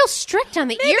 real strict on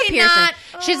the ear Maybe piercing.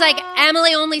 not. She's like,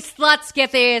 Emily, only sluts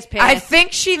get their ears pierced. I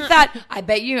think she thought. I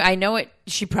bet you. I know it.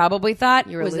 She probably thought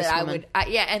You were a was loose that woman.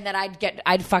 and that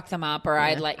I'd fuck them up, or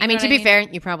I'd like. I mean, to be fair,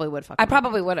 you probably would fuck I them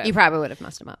probably up. would have. You probably would have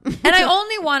messed them up. And I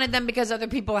only wanted them because other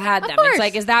people had them. course. It's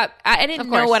like, is that I didn't Of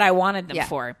know course. what I wanted them Yeah.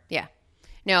 for. Yeah.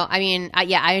 No, I mean,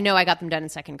 I know I got them done in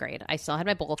second grade. I still had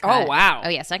my bowl cut. Oh, wow. Oh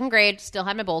yeah, second grade, still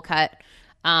had my bowl cut.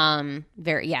 And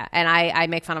I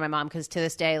make fun of my mom because to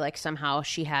this day, like somehow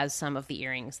she has some of the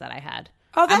earrings that I had.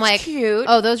 Oh, that's I'm like, cute.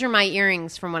 Oh, those are my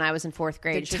earrings from when I was in fourth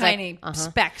grade. The She's tiny like,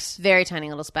 specks. very tiny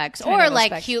little specks, Tiny or little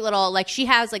like specks. cute little. Like she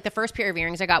has like the first pair of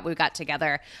earrings we got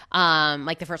together.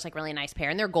 Like the first like really nice pair,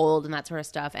 and they're gold and that sort of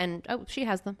stuff. And she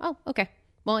has them. Oh, okay.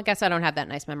 Well, I guess I don't have that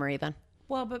nice memory then.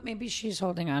 Well, but maybe she's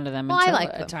holding on to them Well, I until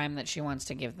like a them. time that she wants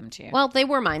to give them to you. Well, they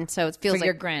were mine, so it feels for like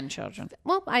your grandchildren.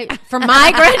 Well, for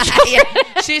my grandchildren.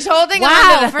 She's holding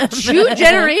Wow, on to them. for 2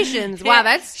 generations.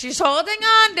 Wow, she's holding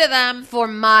on to them. for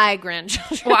my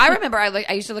grandchildren. Well, I remember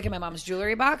I used to look at my mom's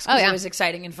jewelry box because Oh, yeah. it was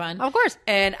exciting and fun. Of course.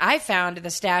 And I found the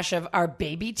stash of our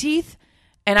baby teeth,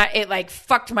 and it like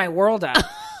fucked my world up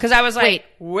because I was like,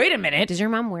 wait a minute. Does your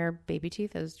mom wear baby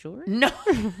teeth as jewelry? No.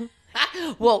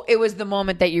 Well, it was the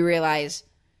moment that you realize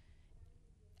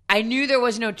I knew there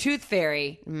was no tooth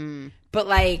fairy, but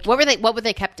like What were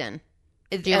they kept in?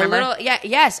 Do you remember?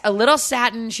 a little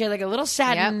satin. She had like a little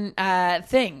satin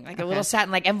thing, like a little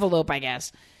satin like envelope, I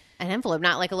guess. An envelope,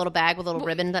 not like a little bag with a little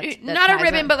ribbon. That Not a ties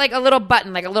ribbon, it? but like a little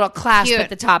button, like a little clasp Cute. at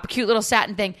the top, cute little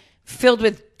satin thing filled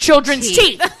with children's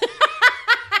teeth.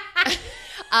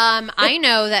 I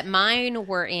know that mine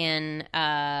were in.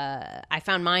 I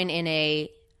found mine in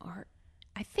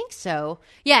I think so.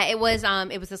 Yeah, it was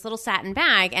this little satin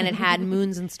bag, and it had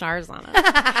moons and stars on it.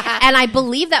 And I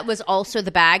believe that was also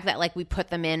the bag that like we put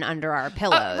them in under our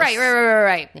pillows.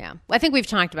 Right. Yeah, I think we've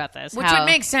talked about this, Which would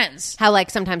make sense. How like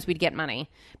sometimes we'd get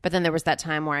money, but then there was that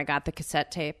time where I got the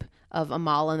cassette tape of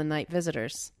Amal and the Night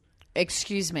Visitors.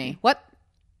 Excuse me. What?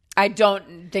 I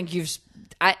don't think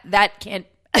that can't.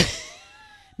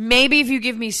 Maybe if you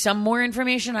give me some more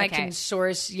information, I can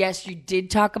source. Yes, you did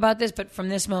talk about this, but from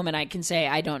this moment, I can say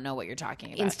I don't know what you're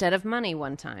talking about. Instead of money,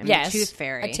 one time, yes, the Tooth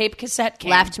Fairy, a tape cassette came.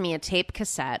 left me a tape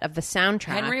cassette of the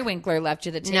soundtrack. Henry Winkler left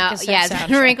you the tape cassette. Yes,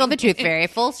 soundtrack. Wrinkle the Tooth Fairy,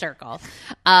 full circle.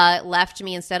 Left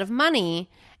me instead of money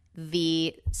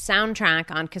the soundtrack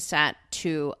on cassette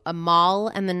to Amal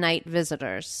and the Night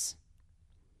Visitors.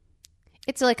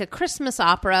 It's like a Christmas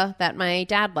opera that my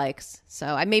dad likes, so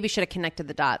I maybe should have connected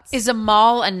the dots. Is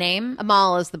Amal a name?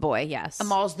 Amal is the boy, yes.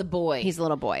 Amal's the boy. He's a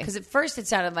little boy. Because at first it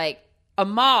sounded like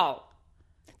Amal.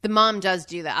 The mom does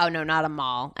do that. Oh, no, not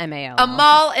Amal. M-A-L.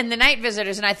 Amal and the Night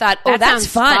Visitors, and I thought, oh, that's sounds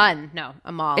fun. No,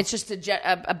 Amal. It's just a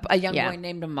young boy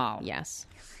named Amal. Yes.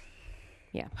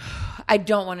 Yeah. I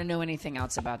don't want to know anything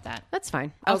else about that. That's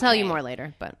fine. I'll tell you more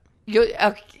later, but... Okay.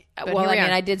 Well, here we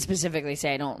are. I did specifically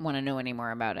say I don't want to know any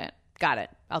more about it. Got it.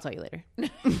 I'll tell you later.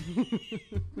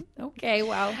 Okay,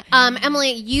 well.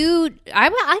 Emily, I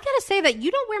gotta say that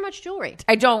you don't wear much jewelry.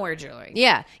 I don't wear jewelry.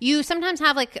 Yeah. You sometimes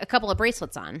have like a couple of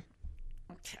bracelets on.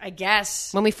 I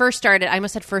guess. When we first started, I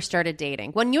must have first started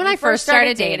dating. When you and I first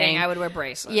started dating, I would wear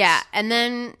bracelets. Yeah. And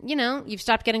then, you've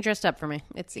stopped getting dressed up for me.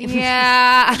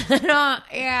 Yeah.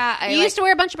 I used to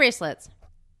wear a bunch of bracelets.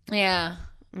 Yeah.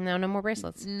 No more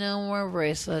bracelets. No more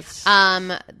bracelets.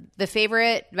 My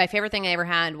favorite thing I ever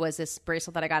had was this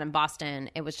bracelet that I got in Boston.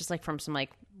 It was just like from some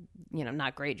like,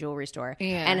 not great jewelry store.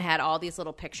 Yeah. And it had all these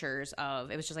little pictures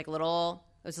it was just like it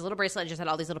was a little bracelet. It just had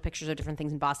all these little pictures of different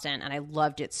things in Boston. And I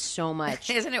loved it so much.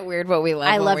 Isn't it weird what we love?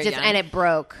 I when loved we're it. young? And it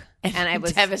broke. And I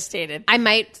was devastated. I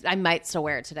might still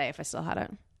wear it today if I still had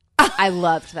it. I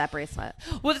loved that bracelet.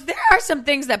 Well, there are some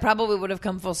things that probably would have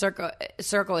come full circle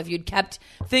if you'd kept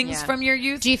things from your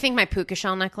youth. Do you think my puka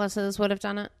shell necklaces would have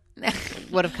done it?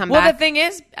 Would have come Well, back? the thing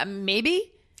is,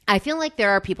 maybe. I feel like there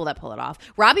are people that pull it off.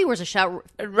 Robbie wears a shell.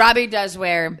 Robbie does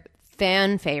wear.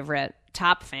 Fan favorite,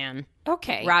 top fan.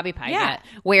 Okay. Robbie Pygott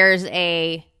wears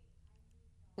a...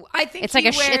 I think it's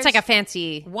like a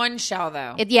fancy one shell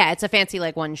though. It's a fancy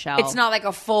like one shell. It's not like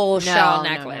a full shell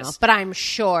necklace. No. But I'm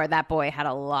sure that boy had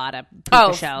a lot of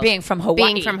puka shells. Being from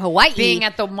Hawaii, being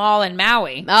at the mall in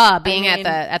Maui, at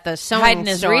the sewing hiding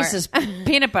his store. Reese's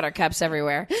peanut butter cups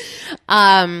everywhere. So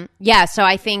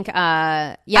I think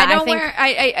I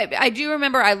do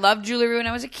remember I loved jewelry when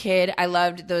I was a kid. I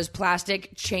loved those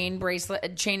plastic chain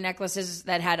necklaces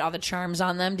that had all the charms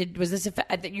on them. Was this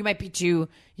you might be too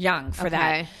young for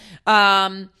that.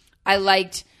 I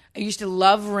used to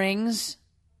love rings,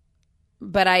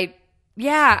 but I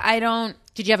don't.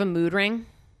 Did you have a mood ring?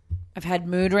 I've had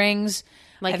mood rings.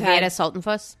 Like Veda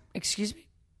Sultanfuss? Excuse me?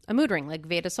 A mood ring, like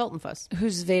Veda Sultanfuss.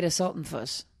 Who's Veda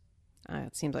Sultanfuss?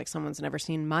 It seems like someone's never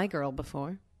seen My Girl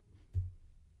before.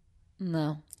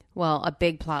 No. Well, a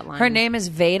big plot line. Her name is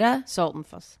Veda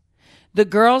Sultanfuss. The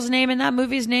girl's name in that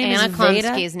movie's name Anna is Veda?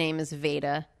 Klumsky's name is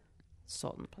Veda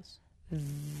Sultanfuss.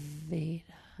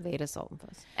 Veda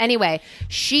Sultanfuss. Anyway,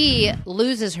 she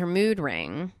loses her mood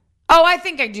ring. Oh, I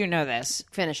think I do know this.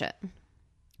 Finish it.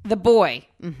 The boy.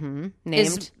 Mm-hmm.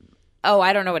 Named?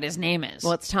 I don't know what his name is.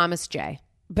 Well, it's Thomas J.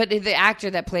 But the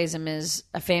actor that plays him is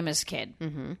a famous kid.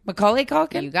 Mm-hmm. Macaulay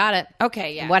Culkin? You got it.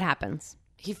 Okay, yeah. What happens?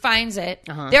 He finds it.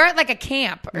 Uh-huh. They're at like a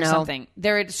camp or something.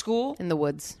 They're at school? In the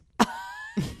woods.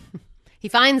 He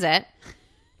finds it.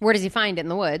 Where does he find it? In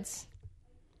the woods.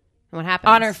 And what happens?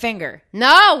 On her finger.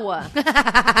 No!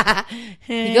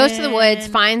 He goes to the woods,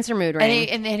 finds her mood ring.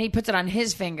 And then he puts it on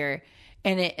his finger,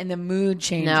 and the mood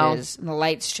changes, and the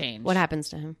lights change. What happens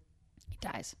to him? He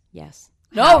dies. Yes.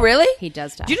 No, really? He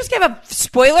does die. Did you just give a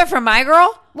spoiler for My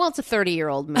Girl? Well, it's a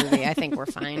 30-year-old movie. I think we're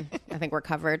fine. I think we're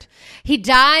covered. He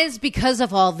dies because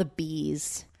of all the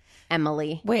bees,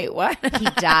 Emily. Wait, what? He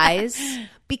dies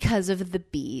because of the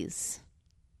bees.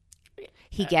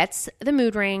 He gets the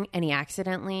mood ring and he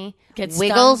accidentally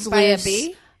wiggles loose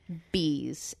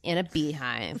bees in a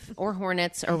beehive or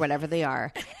hornets or whatever they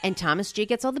are. And Thomas J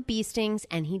gets all the bee stings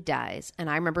and he dies. And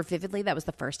I remember vividly that was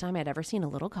the first time I'd ever seen a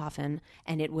little coffin,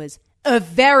 and it was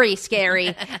very scary.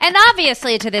 And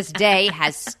obviously to this day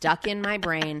has stuck in my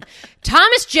brain.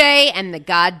 Thomas J and the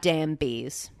goddamn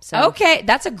bees. So, okay,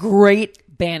 that's a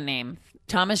great band name.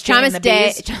 Thomas J and the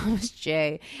Bees. Thomas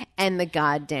J and the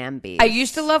goddamn bees. I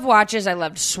used to love watches. I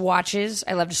loved swatches.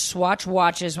 I loved swatch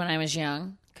watches when I was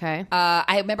young. Okay.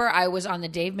 I remember I was on the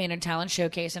Dave Maynard Talent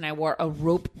Showcase and I wore a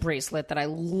rope bracelet that I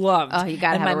loved. Oh, you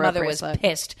got to have a rope bracelet. My mother was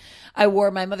pissed. I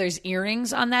wore my mother's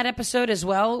earrings on that episode as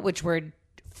well, which were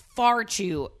far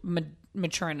too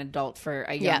mature and adult for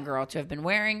a young girl to have been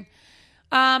wearing.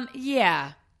 I've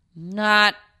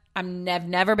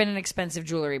never been an expensive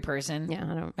jewelry person. Yeah,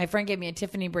 I don't. My friend gave me a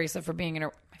Tiffany bracelet for being in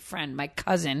her. My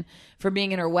cousin, for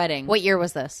being in her wedding. What year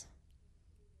was this?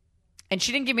 And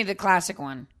she didn't give me the classic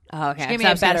one. Oh, okay. She gave me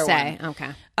a better one. Okay.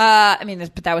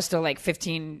 But that was still like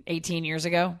 15, 18 years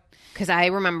ago. Because I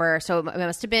remember, so it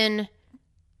must have been,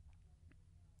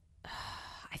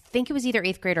 I think it was either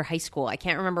 8th grade or high school. I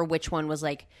can't remember which one was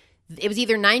like, it was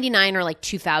either 99 or like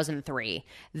 2003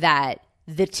 that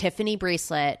the Tiffany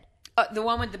bracelet. The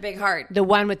one with the big heart. The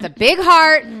one with the big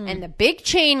heart and the big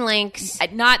chain links.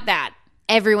 Not that.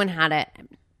 Everyone had it.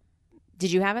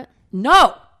 Did you have it?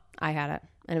 No. I had it.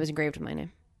 And it was engraved with my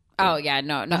name. Oh, yeah.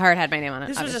 No. The heart had my name on it.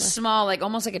 This was a small, like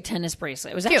almost like a tennis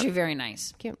bracelet. It was actually very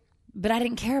nice. Cute. But I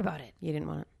didn't care about it. You didn't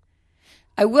want it.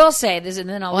 I will say this, and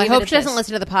then I'll leave it at this. I hope she doesn't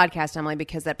listen to the podcast, Emily,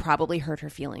 because that probably hurt her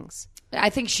feelings. I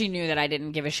think she knew that I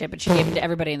didn't give a shit, but she gave it to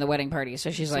everybody in the wedding party.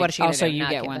 So she's like, also you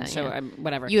get one. So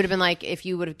whatever. You would have been like, if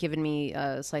you would have given me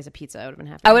a slice of pizza, I would have been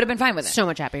happy. I would have been fine with it. So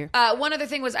much happier. One other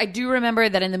thing was, I do remember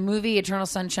that in the movie Eternal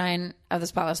Sunshine of the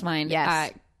Spotless Mind,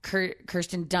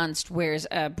 Kirsten Dunst wears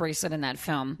a bracelet in that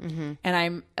film.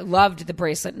 And I loved the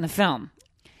bracelet in the film.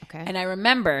 Okay. And I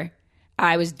remember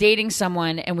I was dating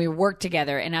someone and we worked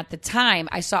together. And at the time,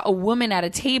 I saw a woman at a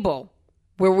table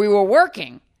where we were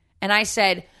working. And I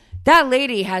said, that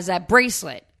lady has that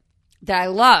bracelet that I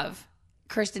love.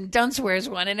 Kirsten Dunst wears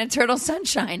one in Eternal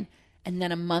Sunshine. And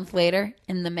then a month later,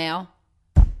 in the mail,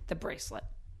 the bracelet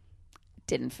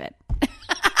didn't fit.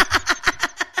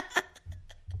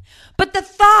 But the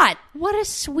thought. What a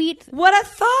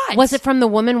thought. Was it from the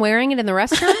woman wearing it in the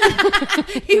restaurant?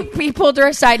 he pulled her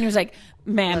aside and he was like,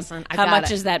 ma'am, listen, how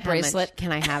much is that bracelet?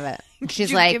 Can I have it?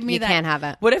 She's like, you can't have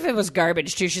it. What if it was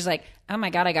garbage too? She's like, oh my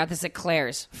God, I got this at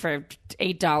Claire's for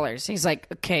 $8. He's like,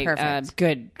 okay,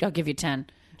 good. I'll give you 10.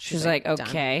 She's like,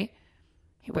 okay. Done.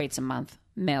 He waits a month,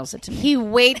 mails it to me. He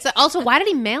waits. Also, why did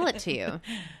he mail it to you?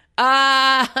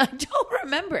 I don't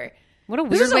remember. What a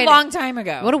weird this was a long time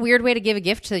ago. What a weird way to give a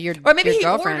gift to your Or maybe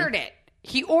girlfriend.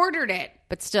 He ordered it.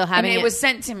 But still having it was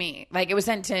sent to me. Like, it was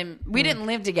sent to him. We didn't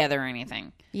live together or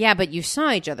anything. Yeah, but you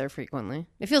saw each other frequently.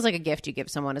 It feels like a gift you give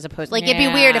someone as opposed to... Like, it'd be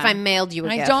weird if I mailed you a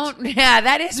gift. Yeah,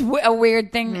 that is a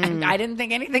weird thing. I didn't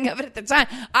think anything of it at the time.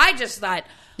 I just thought,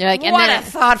 what a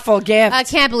thoughtful gift. I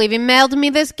can't believe he mailed me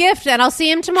this gift, and I'll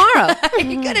see him tomorrow.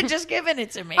 You could have just given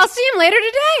it to me. I'll see him later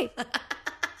today.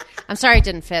 I'm sorry it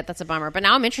didn't fit. That's a bummer. But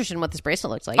now I'm interested in what this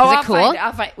bracelet looks like. Is it cool?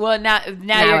 I'll find. Well, now you're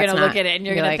going to look at it and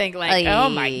you're going to think like, oh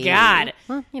my God.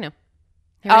 Well, you know.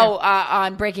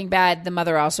 On Breaking Bad, the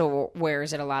mother also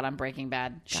wears it a lot on Breaking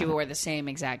Bad. She wore the same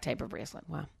exact type of bracelet.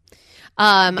 Wow.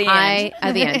 At the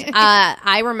end.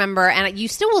 I remember, and you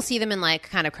still will see them in like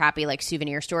kind of crappy like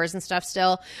souvenir stores and stuff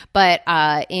still. But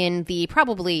in the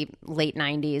probably late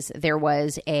 90s, there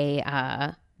was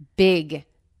a big...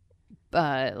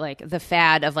 like the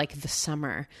fad of like the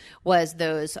summer was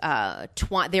those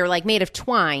they were like made of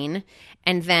twine,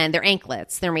 and then they're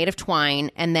anklets. They're made of twine,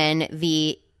 and then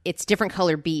it's different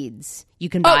color beads you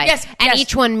can buy. And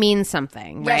each one means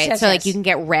something, right? So like you can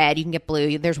get red, you can get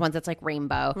blue. There's ones that's like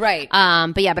rainbow, right?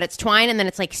 But it's twine, and then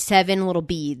it's like 7 little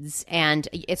beads, and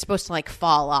it's supposed to like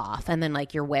fall off, and then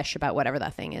like your wish about whatever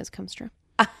that thing is comes true.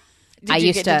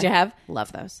 Did you have?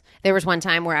 Love those. There was one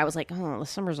time where I was like, oh, the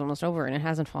summer's almost over and it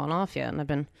hasn't fallen off yet. And I've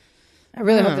been... I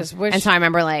really hope this wish... And so I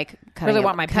remember like...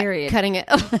 want my period. Cutting it.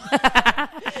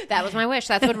 That was my wish.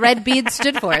 That's what red beads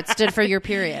stood for. It stood for your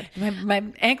period. My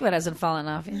anklet hasn't fallen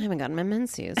off yet. I haven't gotten my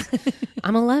menses.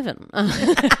 I'm 11. And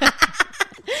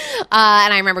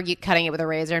I remember you cutting it with a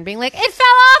razor and being like, it fell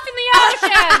off in the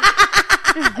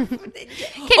ocean!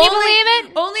 Can you believe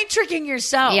it? Only tricking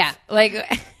yourself. Yeah. Like...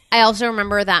 I also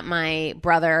remember that my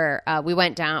brother, we were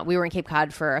in Cape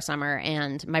Cod for a summer,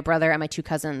 and my brother and my 2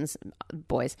 cousins,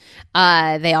 boys,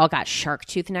 they all got shark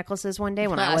tooth necklaces one day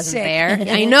when I wasn't there.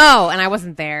 I know, and I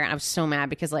wasn't there, and I was so mad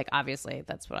because, like, obviously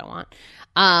that's what I want.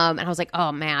 And I was like,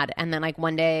 oh, mad. And then, like,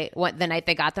 one day, the night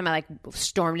they got them, I, like,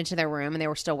 stormed into their room, and they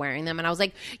were still wearing them, and I was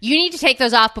like, you need to take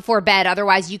those off before bed,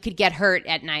 otherwise you could get hurt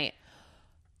at night.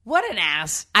 What an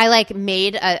ass. I, like,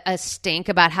 made a stink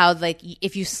about how, like,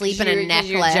 if you sleep in a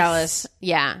necklace. You're jealous.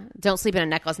 Yeah. Don't sleep in a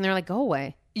necklace. And they're like, go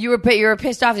away. You were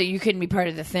pissed off that you couldn't be part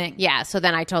of the thing. Yeah. So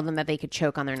then I told them that they could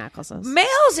choke on their necklaces.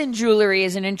 Males in jewelry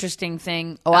is an interesting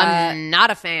thing. Oh, I'm not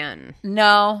a fan.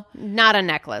 No. Not a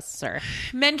necklace, sir.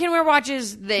 Men can wear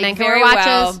watches. Men can wear watches.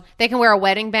 Well. They can wear a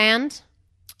wedding band.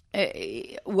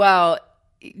 Well...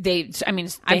 I'm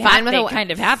fine with it. They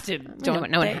kind of have to.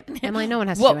 Emily, no one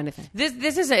has to do anything.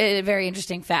 This is a very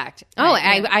interesting fact. Oh,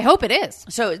 I hope it is.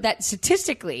 So that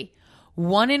statistically,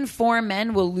 1 in 4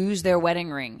 men will lose their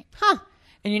wedding ring. Huh.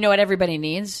 And you know what everybody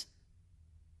needs?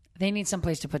 They need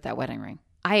someplace to put that wedding ring.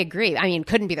 I agree. I mean, it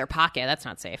couldn't be their pocket. That's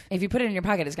not safe. If you put it in your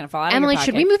pocket, it's going to fall out Emily, of your pocket.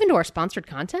 should we move into our sponsored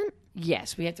content?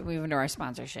 Yes, we have to move into our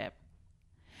sponsorship.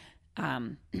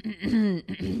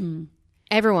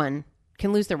 Everyone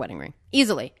can lose their wedding ring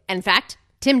easily. In fact,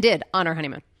 Tim did on our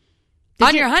honeymoon.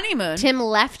 Your honeymoon? Tim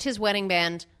left his wedding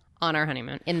band on our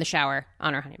honeymoon, in the shower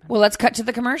on our honeymoon. Well, let's cut to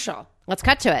the commercial. Let's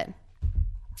cut to it.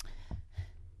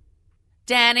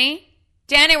 Danny,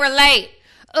 we're late.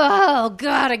 Oh,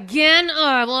 God, again?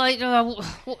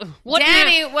 What?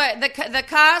 Danny, the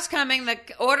car's coming. The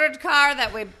ordered car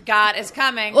that we got is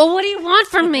coming. Well, what do you want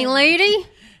from me, lady?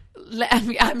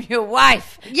 I'm your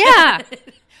wife. Yeah.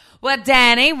 Well,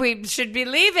 Danny, we should be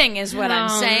leaving is what I'm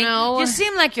saying. No. You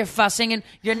seem like you're fussing, and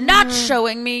you're not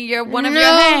showing me one of your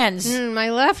hands.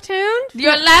 My left hand?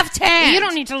 Your left hand. You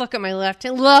don't need to look at my left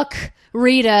hand. Look,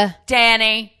 Rita.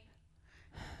 Danny.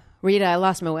 Rita, I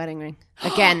lost my wedding ring.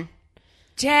 Again.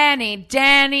 Danny.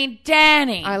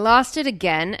 I lost it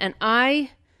again, and I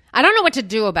don't know what to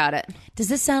do about it. Does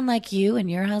this sound like you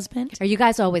and your husband? Are you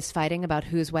guys always fighting about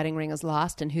whose wedding ring is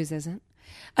lost and whose isn't?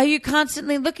 Are you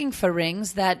constantly looking for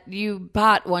rings that you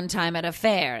bought one time at a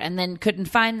fair and then couldn't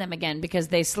find them again because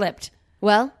they slipped?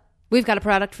 Well, we've got a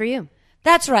product for you.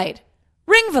 That's right.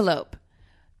 Ringvelope.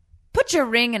 Put your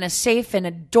ring in a safe and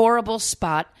adorable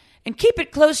spot and keep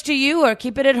it close to you or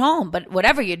keep it at home. But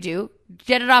whatever you do,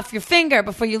 get it off your finger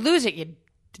before you lose it, you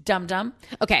dum-dum.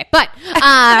 Okay, but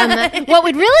what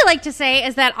we'd really like to say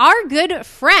is that our good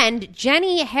friend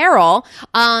Jenny Harrell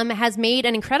has made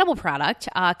an incredible product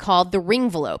called the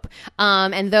Ringvelope.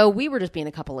 And though we were just being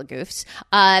a couple of goofs,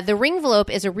 the Ringvelope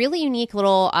is a really unique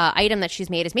little item that she's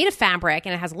made. It's made of fabric,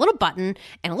 and it has a little button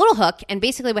and a little hook. And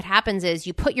basically what happens is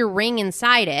you put your ring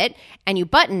inside it, and you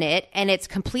button it, and it's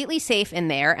completely safe in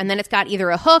there. And then it's got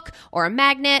either a hook or a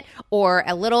magnet or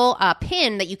a little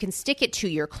pin that you can stick it to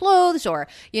your clothes, or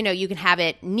you can have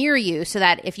it near you so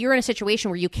that if you're in a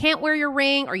situation where you can't wear your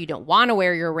ring or you don't want to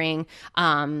wear your ring,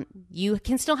 you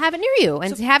can still have it near you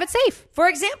and have it safe. For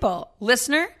example,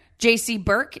 listener J.C.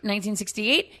 Burke,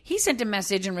 1968, he sent a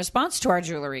message in response to our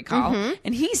jewelry call,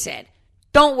 and he said,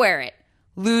 don't wear it.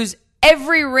 Lose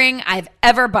every ring I've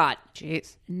ever bought.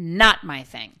 Jeez. Not my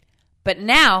thing. But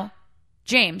now,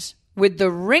 James, with the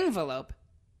Ringvelope,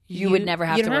 you would never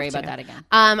have to worry about that again.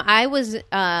 I was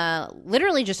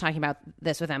literally just talking about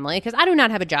this with Emily because I do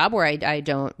not have a job where I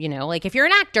don't, like if you're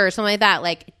an actor or something like that,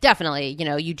 like definitely,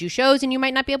 you do shows and you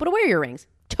might not be able to wear your rings.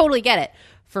 Totally get it.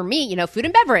 For me, food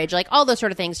and beverage, like all those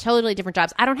sort of things, totally different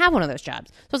jobs. I don't have one of those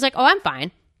jobs. So it's like, oh, I'm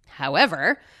fine.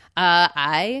 However,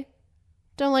 I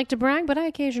don't like to brag, but I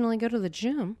occasionally go to the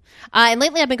gym. And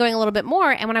lately I've been going a little bit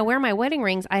more. And when I wear my wedding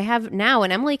rings, I have now,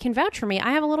 and Emily can vouch for me,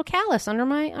 I have a little callus under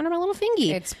my little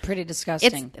fingy. It's pretty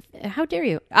disgusting. How dare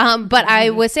you? But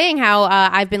I was saying how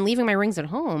I've been leaving my rings at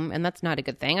home, and that's not a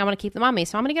good thing. I want to keep them on me.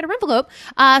 So I'm going to get a Ringvelope.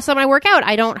 So when I work out,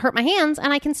 I don't hurt my hands,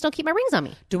 and I can still keep my rings on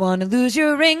me. Don't want to lose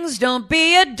your rings. Don't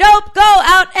be a dope. Go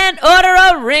out and order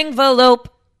a Ringvelope.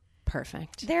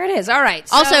 Perfect. There it is. All right.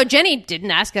 So, also, Jenny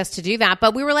didn't ask us to do that,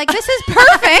 but we were like, this is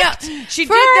perfect. No, she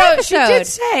did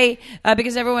say,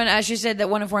 because everyone, she said that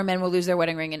 1 in 4 men will lose their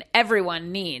wedding ring, and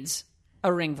everyone needs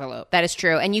a Ringvelope. That is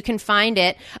true. And you can find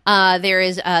it. There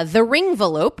is the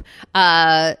Ringvelope.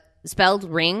 Spelled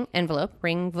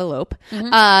Ringvelope. You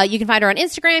can find her on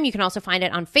Instagram. You can also find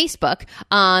it on Facebook.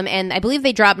 And I believe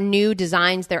they drop new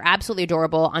designs. They're absolutely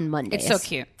adorable on Mondays. It's so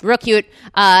cute. Real cute.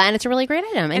 And it's a really great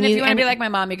item. And if you want to be like my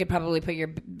mom, you could probably put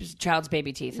your child's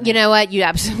baby teeth in it. You know what? You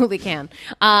absolutely can.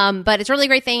 But it's a really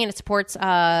great thing, and it supports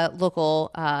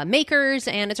local makers,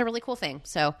 and it's a really cool thing.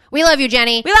 So we love you,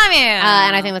 Jenny. We love you.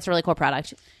 And I think that's a really cool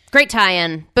product. Great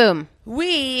tie-in. Boom.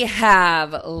 We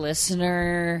have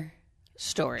listener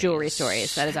stories. Jewelry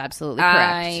stories. That is absolutely correct.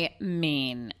 I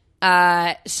mean,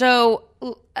 I was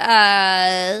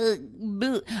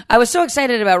so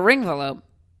excited about Ringvelope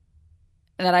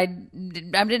that I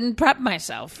didn't prep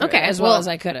myself as well as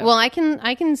I could have. Well, I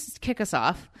can kick us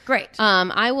off. Great.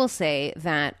 I will say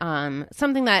that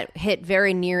something that hit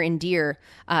very near and dear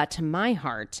to my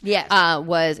heart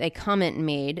was a comment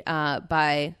made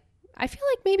by, I feel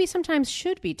like maybe sometimes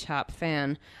should be top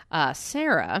fan,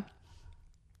 Sarah.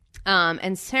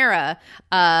 And Sarah,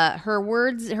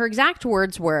 her exact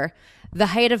words were, "The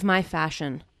height of my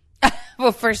fashion."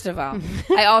 Well, first of all,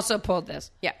 I also pulled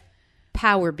this. Yeah.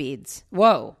 Power beads.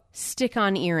 Whoa.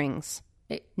 Stick-on earrings.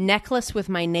 Necklace with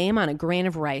my name on a grain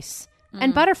of rice.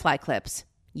 And butterfly clips.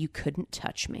 You couldn't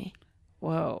touch me.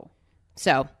 Whoa.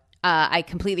 So, I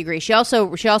completely agree. She also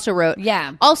wrote,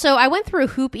 yeah. Also, I went through a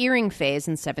hoop earring phase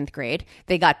in 7th grade.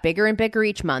 They got bigger and bigger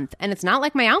each month, and it's not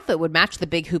like my outfit would match the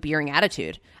big hoop earring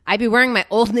attitude. I'd be wearing my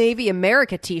Old Navy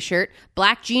America t-shirt,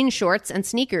 black jean shorts, and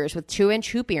sneakers with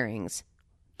 2-inch hoop earrings.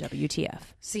 WTF.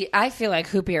 See, I feel like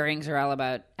hoop earrings are all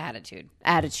about attitude.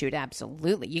 Attitude,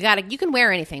 absolutely. You can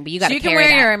wear anything, but you got to you can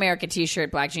wear your America t-shirt,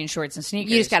 black jean shorts, and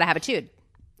sneakers. You just got to have a tude.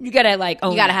 You got to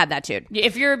you got to have that tude.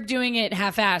 If you're doing it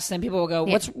half-assed, then people will go,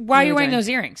 why are you wearing those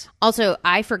earrings? Also,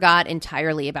 I forgot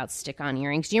entirely about stick-on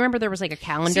earrings. Do you remember there was like a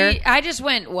calendar? See, I just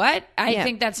went, what? I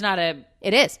think that's not a...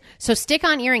 It is. So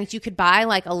stick-on earrings, you could buy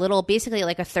like a little, basically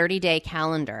like a 30-day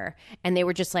calendar, and they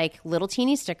were just like little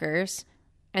teeny stickers.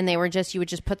 And they were just, you would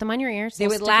just put them on your ears. They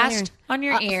would last on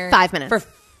your ear 5 minutes. For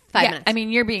 5 minutes. I mean,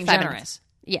 you're being 5 generous. Minutes.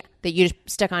 Yeah, that you just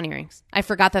stuck on earrings. I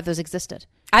forgot that those existed.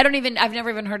 I've never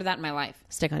even heard of that in my life.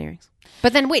 Stick on earrings.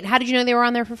 But then wait, how did you know they were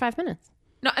on there for 5 minutes?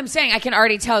 No, I'm saying I can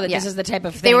already tell that this is the type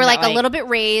of thing. They were like a little bit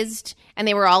raised, and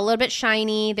they were all a little bit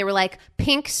shiny. They were like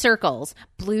pink circles,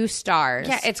 blue stars.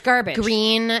 Yeah, it's garbage.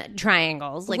 Green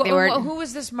triangles. Like they were. Who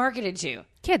was this marketed to?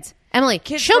 Kids. Emily,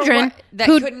 kids children that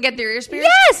couldn't get their ears pierced?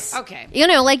 Yes! Okay. You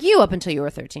know, like you up until you were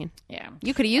 13. Yeah.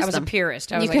 You could have used them. I was a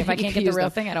purist. I was like, if I can't get the real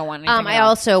thing, I don't want anything I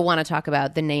also want to talk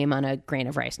about the name on a grain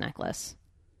of rice necklace.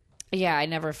 Yeah, I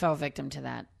never fell victim to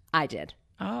that. I did.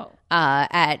 Oh.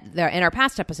 In our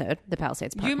past episode, the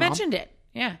Palisades Park You Mall, mentioned it.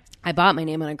 Yeah. I bought my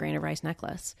name on a grain of rice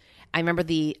necklace. I remember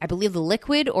I believe the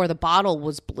liquid or the bottle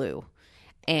was blue.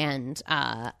 And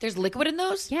there's liquid in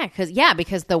those? Yeah,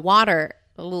 because the water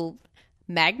a little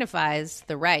magnifies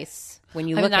the rice when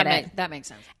you look at it. That makes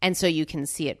sense. And so you can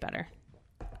see it better.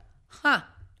 Huh.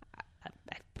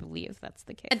 I believe that's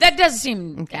the case. That does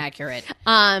seem accurate.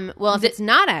 Well, if it's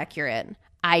not accurate,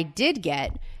 I did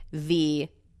get the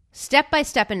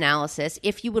step-by-step analysis,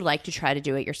 if you would like to try to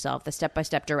do it yourself, the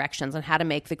step-by-step directions on how to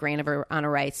make the grain on a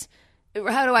rice.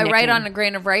 How do I write on a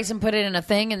grain of rice and put it in a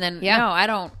thing and then... Yeah. No,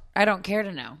 I don't care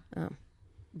to know. Oh.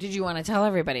 Did you want to tell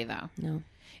everybody, though? No.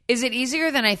 Is it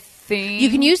easier than I think? You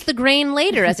can use the grain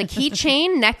later as a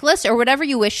keychain, necklace, or whatever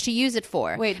you wish to use it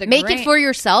for. Make it for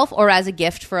yourself or as a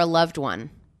gift for a loved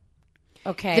one.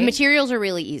 Okay. The materials are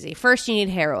really easy. First, you need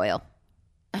hair oil.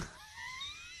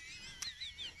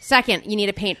 Second, you need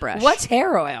a paintbrush. What's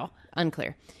hair oil?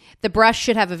 Unclear. The brush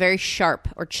should have a very sharp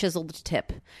or chiseled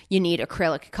tip. You need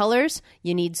acrylic colors.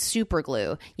 You need super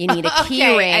glue. You need a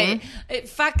key ring.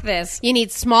 Fuck this. You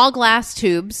need small glass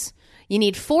tubes. You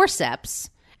need forceps.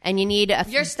 And you need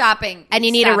You're stopping. And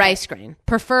you need a rice grain,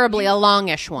 preferably a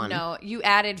longish one. No, you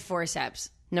added forceps.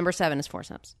 Number 7 is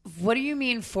forceps. What do you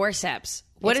mean forceps?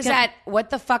 What is that? What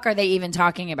the fuck are they even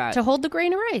talking about? To hold the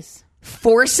grain of rice.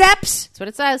 Forceps? That's what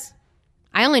it says.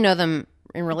 I only know them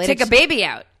in related. Take a baby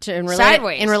out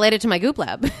sideways. In related to my Goop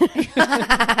Lab.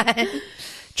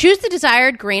 Choose the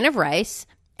desired grain of rice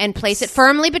and place it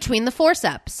firmly between the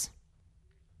forceps.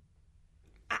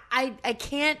 I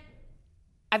can't.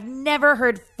 I've never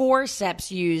heard forceps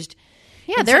used.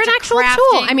 Yeah, they're an actual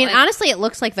tool. I mean, honestly, it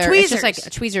looks like they're tweezers. It's just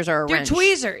like tweezers or a wrench. They're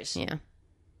tweezers. Yeah.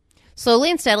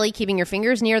 Slowly and steadily, keeping your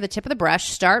fingers near the tip of the brush,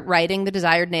 start writing the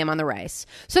desired name on the rice.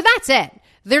 So that's it.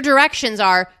 Their directions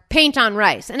are paint on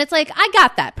rice. And it's like, I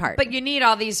got that part. But you need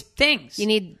all these things. You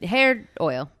need hair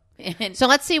oil. So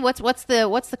let's see, what's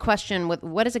the question?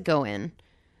 What does it go in?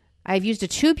 I've used a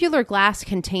tubular glass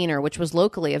container, which was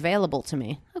locally available to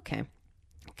me. Okay.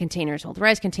 Containers hold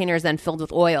rice. Container is then filled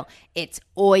with oil. It's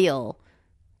oil.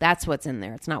 That's what's in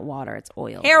there. It's not water. It's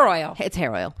oil. Hair oil. It's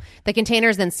hair oil. The container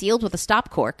is then sealed with a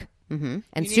stop cork. Mm-hmm.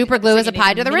 And super glue is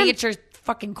applied to the rim. Miniature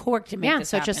fucking cork to make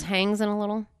this happen. It just hangs in a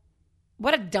little...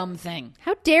 What a dumb thing.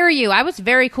 How dare you? I was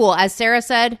very cool. As Sarah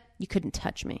said, you couldn't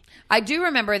touch me. I do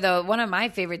remember, though, one of my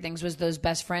favorite things was those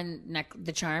best friend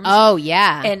the charms. Oh,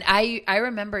 yeah. And I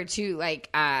remember, too, like...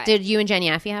 Did you and Jen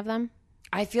Yaffe have them?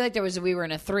 I feel like we were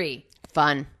in a 3.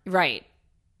 Fun. Right.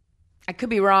 I could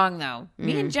be wrong, though.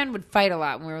 Me and Jen would fight a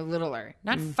lot when we were littler.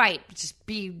 Not fight, but just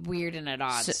be weird and at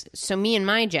odds. So me and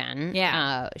my Jen,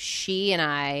 she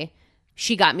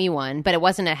got me one, but it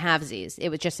wasn't at halvesies. It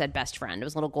was just said best friend. It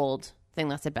was a little gold thing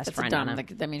that said best friend on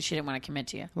it. That means she didn't want to commit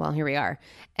to you. Well, here we are.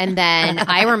 And then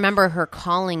I remember her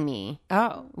calling me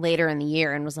later in the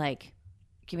year and was like,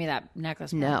 give me that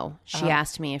necklace. No. She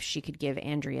asked me if she could give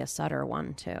Andrea Sutter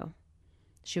one, too.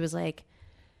 She was like,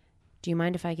 do you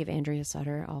mind if I give Andrea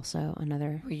Sutter also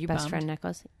another best friend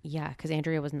necklace? Yeah, because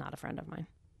Andrea was not a friend of mine.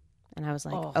 And I was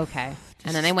like, okay.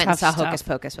 And then they went and saw Hocus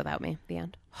Pocus without me. The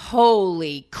end.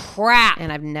 Holy crap.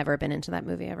 And I've never been into that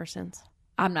movie ever since.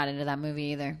 I'm not into that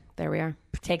movie either. There we are.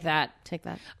 Take that.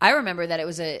 I remember that it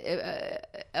was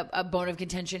a bone of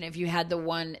contention if you had the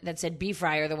one that said beef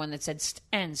fry or the one that said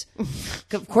ends.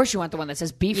 Of course you want the one that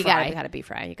says beef fry. You got a beef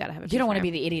fry. You got to have a beef You don't fry. want to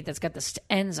be the idiot that's got the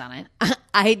ends on it.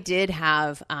 I did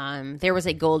have, there was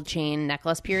a gold chain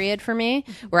necklace period for me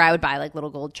where I would buy like little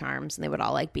gold charms and they would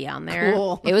all like be on there.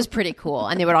 Cool. It was pretty cool.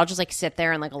 And they would all just like sit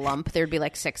there in like a lump. There would be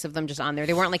like 6 of them just on there.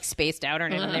 They weren't like spaced out or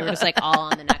anything. They were just like all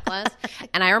on the necklace.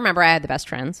 And I remember I had the best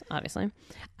friends, obviously.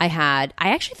 I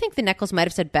actually think the necklace might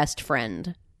have said best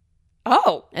friend.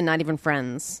 Oh. And not even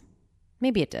friends.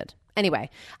 Maybe it did. Anyway,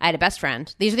 I had a best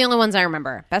friend. These are the only ones I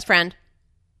remember. Best friend,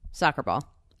 soccer ball,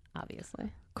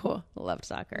 obviously. Cool. Loved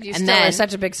soccer. You still are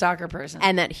such a big soccer person.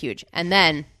 And that huge. And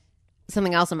then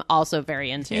something else I'm also very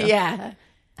into. Yeah.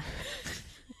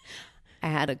 I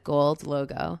had a gold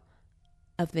logo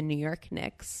of the New York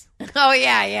Knicks. Oh,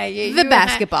 yeah. The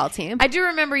basketball team. I do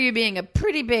remember you being a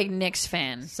pretty big Knicks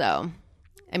fan. So,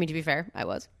 I mean, to be fair, I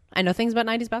was. I know things about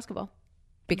 90s basketball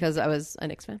because I was a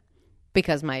Knicks fan.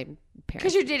 Because my parents.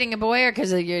 Because you're dating a boy or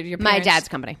because of your parents? My dad's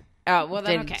company. Oh, well,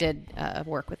 then okay. Did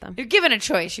work with them. If given a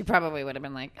choice, you probably would have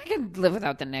been like, I could live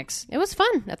without the Knicks. It was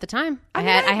fun at the time. I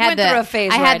went through a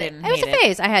phase where I didn't hate it. It was a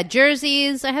phase. I had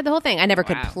jerseys. I had the whole thing. I never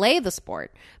could play the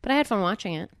sport, but I had fun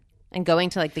watching it and going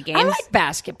to like the games. I like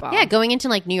basketball. Yeah, going into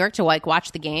like New York to like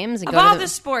watch the games. And of go all to the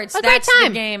sports, a that's great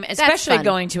time. the game, especially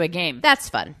going to a game. That's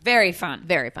fun. Very fun.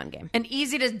 Very fun game. And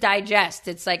easy to digest.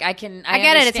 It's like I get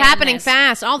it. It's happening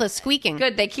fast. All the squeaking.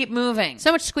 Good. They keep moving.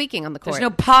 So much squeaking on the court. There's no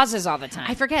pauses all the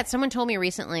time. I forget. Someone told me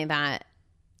recently that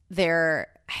they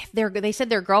said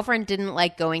their girlfriend didn't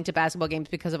like going to basketball games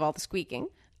because of all the squeaking.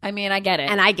 I mean, I get it.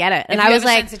 And I get it. And I was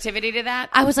like, sensitivity to that.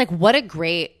 I was like, what a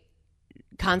great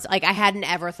concept. Like, I hadn't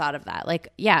ever thought of that. Like,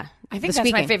 yeah. I think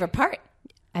that's my favorite part.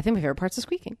 I think my favorite part's the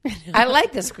squeaking. I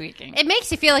like the squeaking. It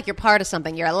makes you feel like you're part of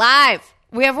something. You're alive.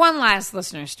 We have one last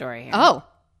listener story here. Oh.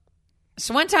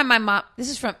 So one time my mom, this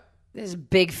is a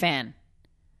big fan,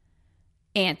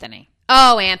 Anthony.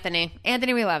 Oh, Anthony.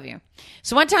 Anthony, we love you.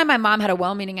 So one time my mom had a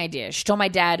well-meaning idea. She told my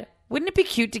dad, wouldn't it be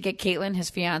cute to get Caitlin, his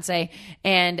fiance,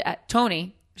 and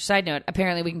Tony, side note,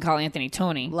 apparently we can call Anthony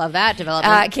Tony. Love that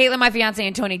development. Caitlin, my fiance,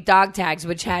 and Tony dog tags,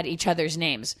 which had each other's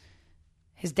names.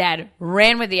 His dad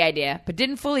ran with the idea, but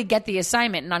didn't fully get the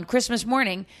assignment. And on Christmas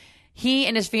morning, he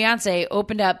and his fiance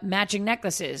opened up matching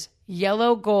necklaces.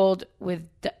 Matching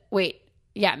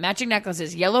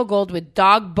necklaces. Yellow gold with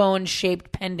dog bone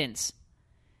shaped pendants.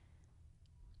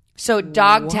 So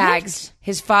dog tags,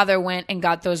 his father went and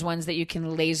got those ones that you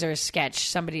can laser sketch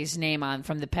somebody's name on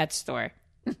from the pet store.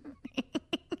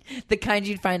 The kind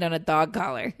you'd find on a dog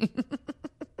collar.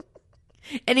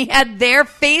 And he had their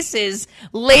faces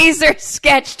laser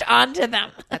sketched onto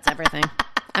them. That's everything.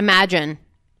 Imagine.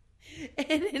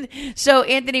 So,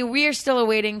 Anthony, we are still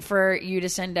awaiting for you to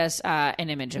send us an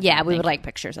image of that. We would like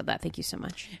pictures of that. Thank you so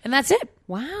much. And that's it.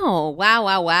 Wow.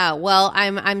 Well,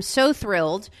 I'm so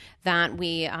thrilled that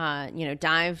we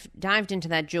dived into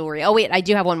that jewelry. Oh, wait, I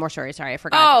do have one more story. Sorry, I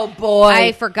forgot. Oh, boy.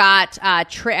 I forgot. I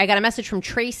got a message from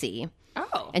Tracy.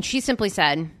 Oh. And she simply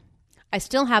said, I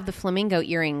still have the flamingo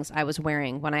earrings I was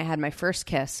wearing when I had my first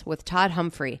kiss with Todd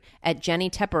Humphrey at Jenny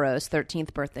Teppero's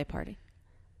 13th birthday party.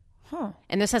 Huh.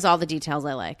 And this has all the details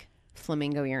I like.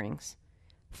 Flamingo earrings.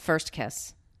 First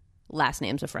kiss. Last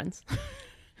names of friends.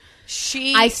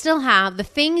 I still have the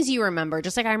things you remember.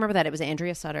 Just like I remember that it was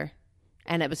Andrea Sutter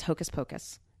and it was Hocus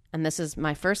Pocus. And this is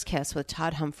my first kiss with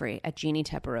Todd Humphrey at Jeannie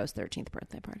Teppero's 13th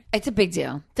birthday party. It's a big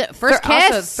deal. First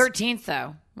kiss. Also 13th,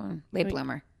 though. Late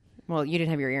bloomer. Well, you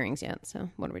didn't have your earrings yet, so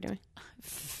what are we doing?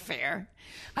 Fair.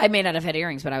 I may not have had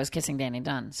earrings, but I was kissing Danny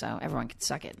Dunn, so everyone could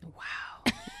suck it.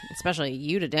 Wow. Especially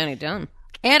you to Danny Dunn.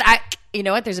 And you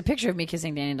know what? There's a picture of me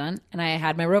kissing Danny Dunn, and I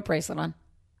had my rope bracelet on.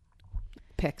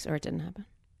 Pics, or it didn't happen.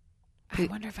 I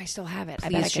wonder if I still have it. Please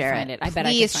I bet I share can find it. I bet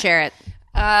Please share it.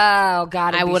 Oh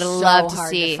God, I would love to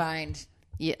see. Find.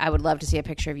 I would love to see a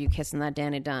picture of you kissing that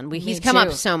Danny Dunn. He's come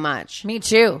up so much. Me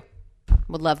too.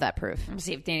 Would love that proof. Let me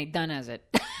see if Danny Dunn has it.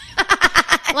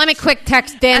 Let me quick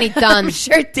text Danny Dunn. I'm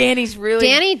sure Danny's really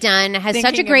Danny Dunn has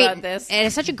such a great about this. It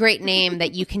has such a great name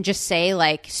that you can just say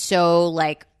like so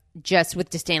like just with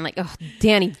disdain like, oh,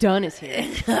 Danny Dunn is here.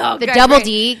 Oh, the God, double great.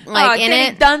 D like in Danny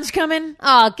it. Dunn's coming.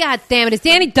 Oh, God damn it. Is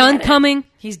Danny Dunn coming?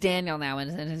 He's Daniel now in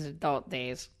his adult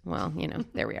days. Well, you know,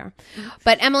 there we are.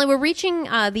 But Emily, we're reaching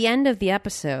the end of the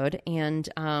episode, and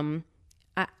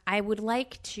I would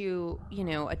like to, you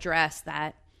know, address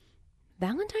that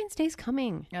Valentine's Day's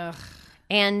coming. Ugh.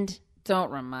 And Don't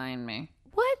remind me.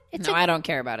 what? It's I don't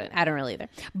care about it. I don't really either.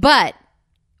 But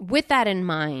with that in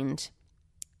mind,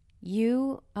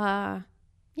 you know,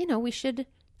 we should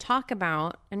talk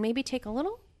about and maybe take a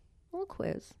little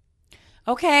quiz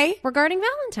Okay. regarding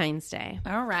Valentine's Day.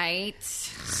 All right.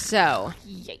 So,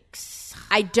 Yikes.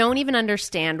 I don't even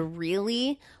understand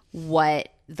really what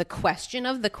the question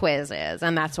of the quiz is,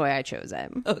 and that's why I chose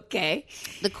it. Okay.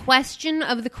 The question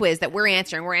of the quiz that we're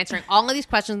answering all of these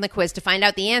questions in the quiz to find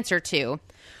out the answer to,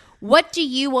 what do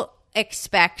you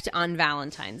expect on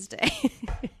Valentine's Day?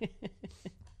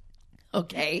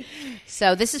 Okay.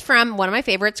 So this is from one of my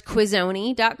favorites,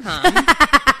 Quizoni.com.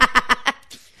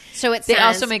 So it says... They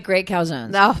also make great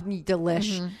calzones. Oh,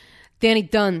 delish. Mm-hmm. Danny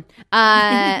Dunn.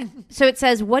 So it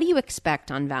says, what do you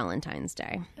expect on Valentine's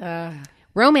Day?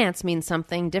 Romance means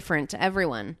something different to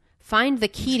everyone. Find the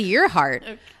key to your heart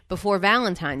before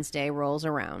Valentine's Day rolls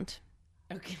around.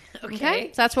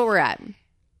 Okay. So that's what we're at.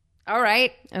 All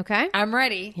right. Okay? I'm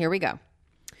ready. Here we go.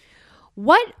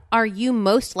 What are you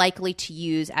most likely to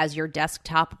use as your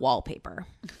desktop wallpaper?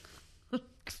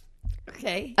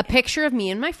 Okay. A picture of me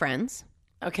and my friends.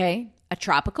 Okay. A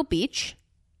tropical beach.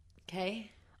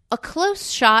 Okay. A close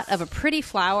shot of a pretty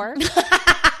flower.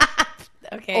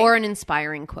 Okay. Or an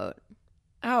inspiring quote.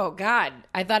 Oh, God.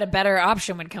 I thought a better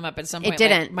option would come up at some point. It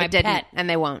didn't. Like my it didn't. pet. And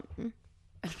they won't.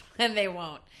 And they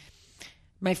won't.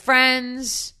 My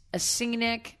friends, a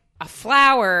scenic, a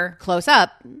flower. Close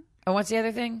up. And what's the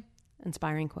other thing?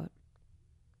 Inspiring quote.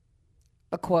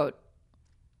 A quote.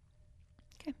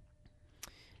 Okay.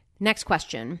 Next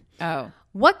question. Oh.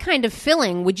 What kind of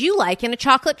filling would you like in a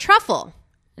chocolate truffle?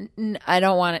 I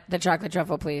don't want it. The chocolate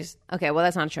truffle, please. Okay, well,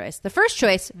 that's not a choice. The first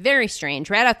choice, very strange,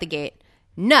 right out the gate.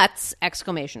 Nuts!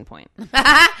 Exclamation point.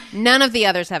 None of the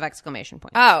others have exclamation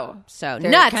point. Oh. So They're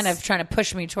nuts! kind of trying to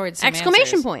push me towards some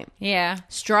Exclamation answers. point. Yeah.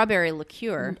 Strawberry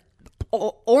liqueur.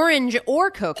 Orange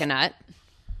or coconut.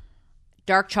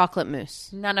 Dark chocolate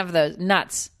mousse. None of those.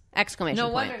 Nuts. Exclamation No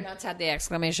point. wonder nuts had the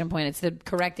exclamation point. It's the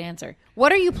correct answer.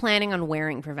 What are you planning on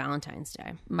wearing for Valentine's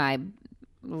Day? My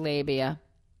labia.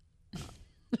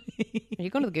 Are you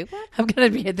going to the Goop Lab? I'm going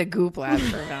to be at the Goop Lab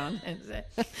for Valentine's Day.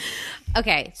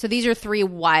 Okay, so these are three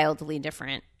wildly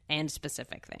different and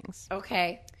specific things.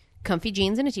 Okay. Comfy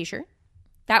jeans and a t-shirt.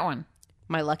 That one.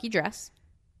 My lucky dress.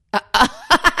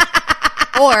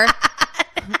 Or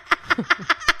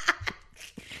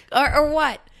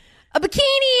what? A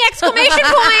bikini! Exclamation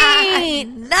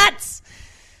point! Nuts!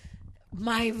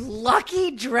 My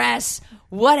lucky dress.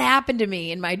 What happened to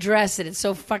me in my dress that it's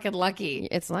so fucking lucky?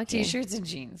 It's lucky. T-shirts and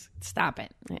jeans. Stop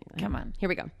it. Come on. Here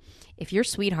we go. If your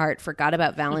sweetheart forgot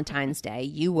about Valentine's Day,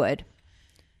 you would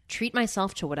treat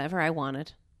myself to whatever I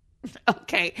wanted.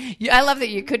 Okay. I love that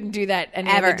you couldn't do that any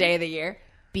other day of the year.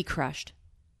 Be crushed.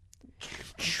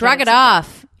 Shrug it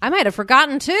off. I might have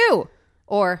forgotten too.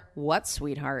 Or, what,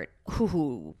 sweetheart?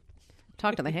 Ooh.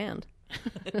 Talk to the hand.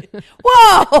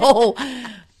 Whoa!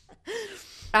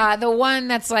 The one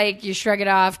that's like you shrug it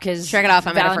off because Shrug it off.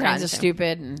 I might have Valentine's forgotten is to.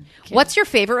 stupid. And What's your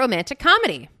favorite romantic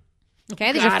comedy?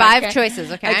 Okay, these are God, 5 okay.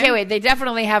 choices. Okay, Okay, wait. They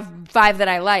definitely have 5 that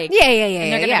I like. Yeah.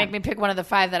 And they're gonna make me pick one of the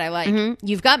 5 that I like. Mm-hmm.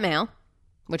 You've Got Mail,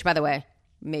 which, by the way,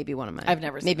 may be one of mine. I've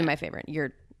never seen maybe that. my favorite.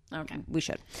 Okay. We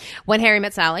should. When Harry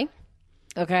Met Sally.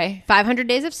 Okay. 500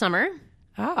 Days of Summer.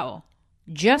 Oh.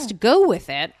 Just Go With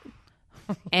It.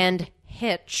 And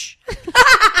Hitch.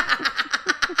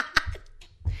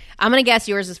 I'm going to guess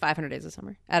yours is 500 Days of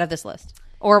Summer out of this list.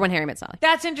 Or When Harry Met Sally.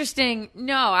 That's interesting.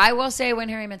 No, I will say When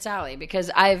Harry Met Sally because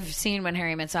I've seen When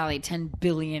Harry Met Sally 10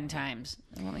 billion times.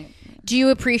 Do you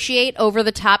appreciate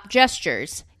over-the-top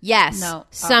gestures? Yes. No.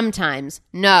 Sometimes.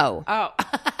 No. Oh.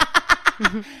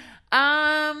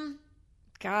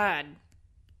 God.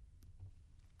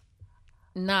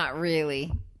 Not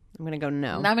really. I'm going to go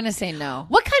no. I'm going to say no.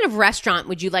 What kind of restaurant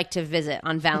would you like to visit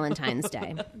on Valentine's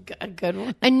Day? A good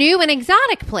one. A new and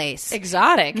exotic place.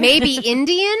 Exotic. Maybe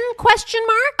Indian? Question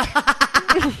mark.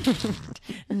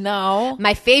 No.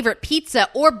 My favorite pizza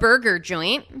or burger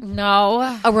joint.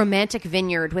 No. A romantic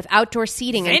vineyard with outdoor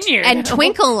seating Vineyard? and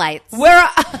twinkle lights. Where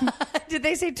did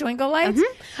they say twinkle lights?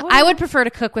 I would prefer to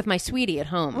cook with my sweetie at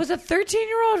home. Was a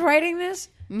 13-year-old writing this?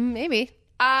 Maybe.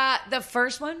 The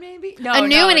first one, maybe? No, A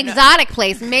new and exotic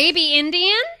place. Maybe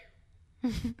Indian?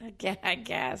 I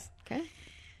guess. Okay.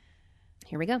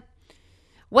 Here we go.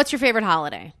 What's your favorite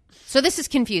holiday? So this is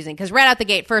confusing because right out the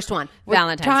gate, first one,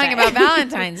 Valentine's Day. Talking about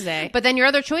Valentine's Day. But then your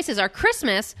other choices are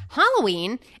Christmas,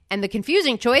 Halloween, and the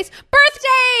confusing choice,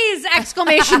 birthdays!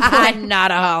 Exclamation point.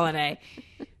 Not a holiday.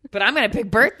 But I'm going to pick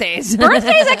birthdays.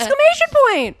 Birthdays! Exclamation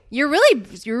point. You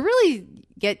really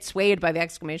get swayed by the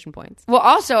exclamation points. Well,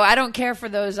 also, I don't care for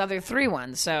those other 3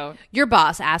 ones, so. Your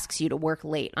boss asks you to work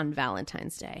late on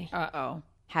Valentine's Day. Uh-oh.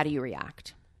 How do you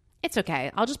react? It's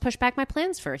okay. I'll just push back my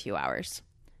plans for a few hours.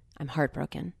 I'm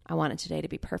heartbroken. I wanted today to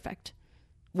be perfect.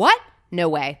 What? No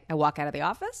way. I walk out of the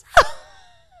office?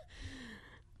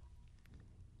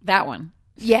 That one.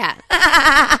 Yeah.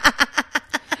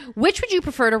 Which would you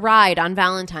prefer to ride on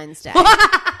Valentine's Day?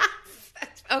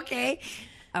 Okay.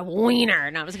 A wiener.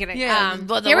 No, I was kidding. Yeah,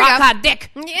 the here we rock go. hot dick.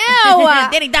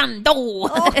 Ew. Diddy dum do.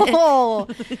 Oh.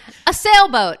 A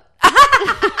sailboat.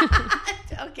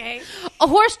 Okay. A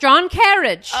horse-drawn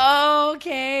carriage.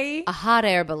 Okay. A hot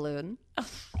air balloon.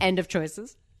 End of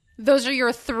choices. Those are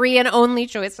your 3 and only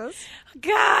choices.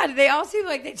 God, they all seem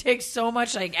like they take so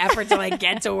much effort to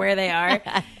get to where they are.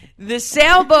 The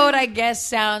sailboat, I guess,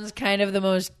 sounds kind of the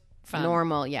most fun.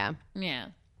 Normal, yeah. Yeah.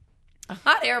 A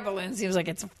hot air balloon seems like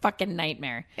it's a fucking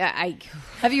nightmare. Yeah,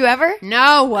 Have you ever?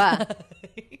 No.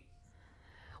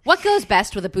 What goes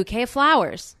best with a bouquet of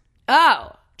flowers?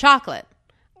 Oh. Chocolate.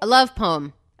 A love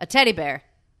poem. A teddy bear.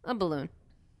 A balloon.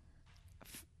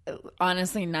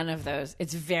 Honestly, none of those.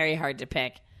 It's very hard to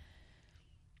pick.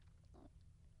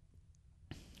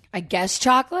 I guess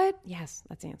chocolate? Yes,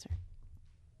 that's the answer.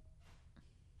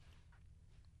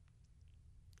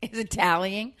 Is it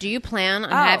tallying? Do you plan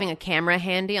on having a camera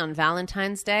handy on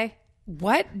Valentine's Day?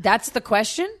 What? That's the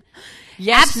question?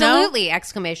 Yes, absolutely! No?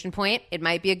 Exclamation point. It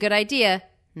might be a good idea.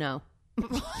 No.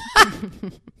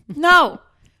 No.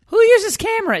 Who uses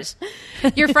cameras?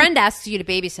 Your friend asks you to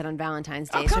babysit on Valentine's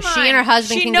Day, so on. she and her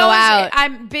husband she can go out.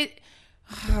 Okay.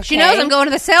 She knows I'm going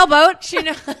to the sailboat. She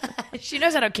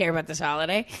knows I don't care about this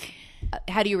holiday.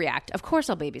 How do you react? Of course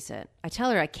I'll babysit. I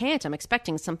tell her I can't. I'm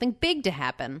expecting something big to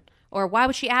happen. Or why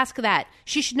would she ask that?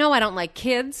 She should know I don't like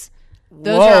kids.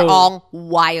 Those are all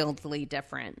wildly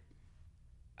different.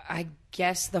 I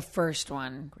guess the first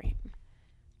one. Great.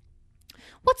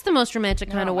 What's the most romantic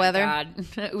kind of weather? God.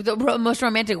 The most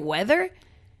romantic weather?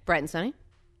 Bright and sunny.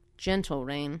 Gentle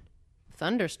rain.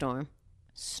 Thunderstorm.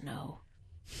 Snow.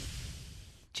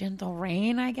 Gentle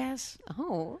rain, I guess.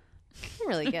 Oh, I'm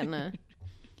really getting a...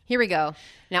 Here we go.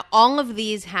 Now, all of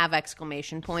these have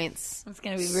exclamation points. It's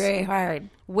going to be very hard.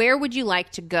 Where would you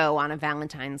like to go on a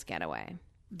Valentine's getaway?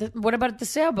 What about the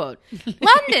sailboat?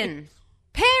 London,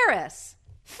 Paris,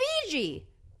 Fiji,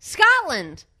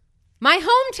 Scotland, my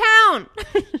hometown.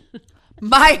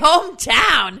 My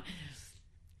hometown.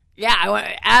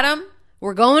 Yeah, Adam,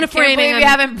 we're going to Framingham. I can't believe you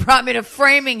haven't brought me to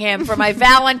Framingham for my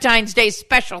Valentine's Day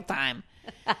special time.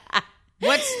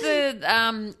 What's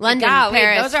the London,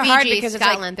 Paris, those are Fiji, hard because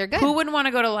Scotland? They're good. Who wouldn't want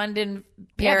to go to London,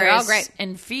 Yeah, Paris, they're all great.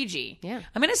 and Fiji? Yeah.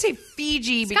 I'm going to say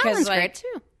Fiji Scotland's because great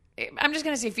too. I'm just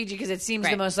going to say Fiji because it seems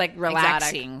Great. the most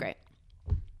relaxing. Exotic. Great.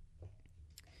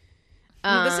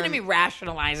 Listen to me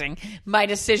rationalizing my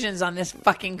decisions on this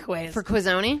fucking quiz. For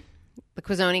Quizoni, the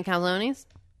Quizoni Calzones.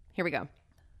 Here we go.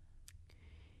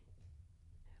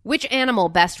 Which animal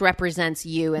best represents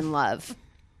you in love?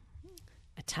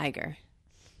 A tiger,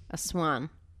 a swan,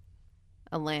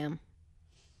 a lamb,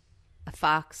 a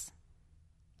fox,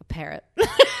 a parrot.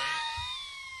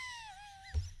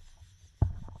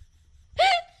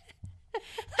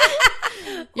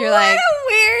 You're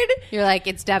like,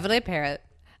 it's definitely a parrot.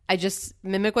 I just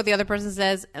mimic what the other person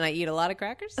says, and I eat a lot of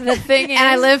crackers. The thing is, and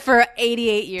I live for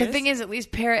 88 years. The thing is, at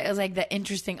least parrot is the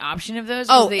interesting option of those.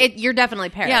 Oh, you're definitely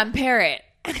parrot. Yeah, I'm parrot.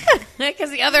 Because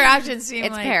the other options seem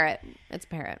it's parrot. It's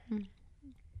parrot.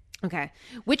 Okay.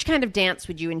 Which kind of dance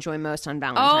would you enjoy most on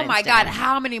Valentine's Day? Oh my God!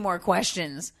 How many more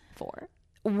questions? 4.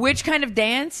 Which kind of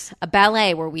dance? A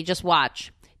ballet where we just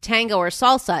watch. Tango or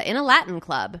salsa in a Latin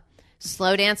club.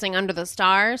 Slow dancing under the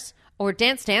stars. Or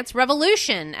Dance Dance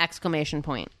Revolution! Exclamation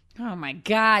point. Oh my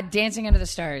God! Dancing Under the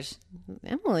Stars.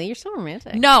 Emily, you're so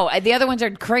romantic. No, the other ones are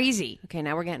crazy. Okay,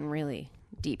 now we're getting really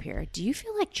deep here. Do you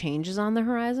feel like change is on the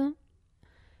horizon?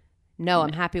 No,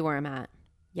 I'm happy where I'm at.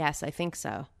 Yes, I think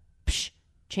so. Psh,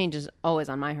 change is always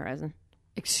on my horizon.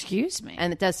 Excuse me.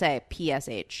 And it does say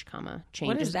PSH, comma, change.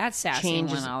 What is that sassy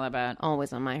one all about?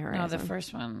 Always on my horizon. No, the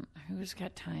first one. Who's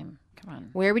got time? Come on.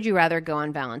 Where would you rather go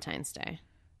on Valentine's Day?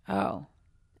 Oh.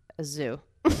 A zoo.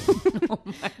 Oh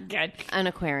my God. An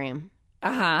aquarium.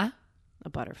 Uh-huh. A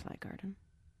butterfly garden.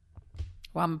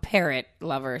 Well, I'm a parrot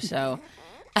lover, so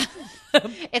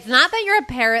It's not that you're a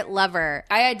parrot lover.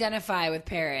 I identify with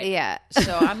parrot. Yeah.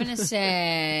 So I'm going to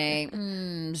say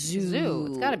Zoo.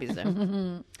 It's got to be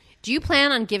zoo. Do you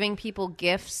plan on giving people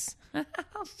gifts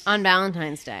on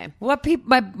Valentine's Day? What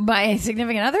people? My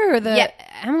significant other or the? Yeah,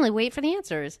 Emily, wait for the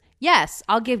answers. Yes,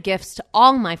 I'll give gifts to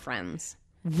all my friends.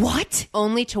 What?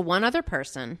 Only to one other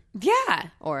person. Yeah.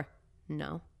 Or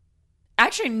no.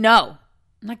 Actually, no.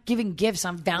 I'm not giving gifts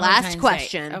on Valentine's Day. Last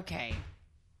question. Okay.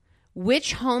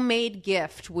 Which homemade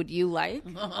gift would you like?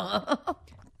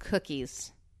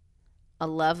 Cookies, a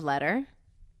love letter,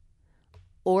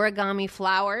 origami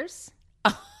flowers,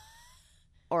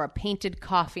 or a painted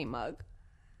coffee mug?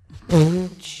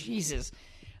 Jesus.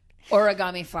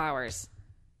 Origami flowers.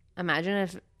 Imagine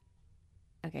if...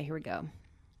 Okay, here we go.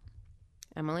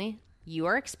 Emily, you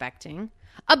are expecting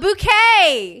a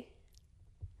bouquet!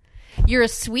 You're a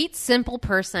sweet, simple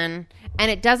person,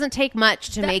 and it doesn't take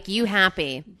much to make you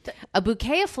happy. A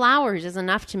bouquet of flowers is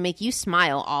enough to make you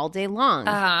smile all day long.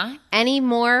 Uh-huh. Any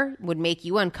more would make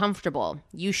you uncomfortable.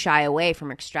 You shy away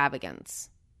from extravagance.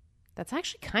 That's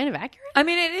actually kind of accurate. I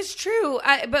mean, it is true,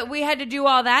 but we had to do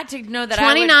all that to know that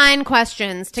 29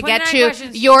 questions to get to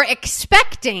questions. you're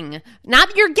expecting,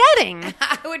 not you're getting.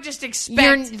 I would just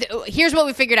expect... Here's what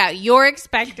we figured out. You're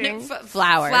expecting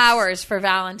flowers. Flowers for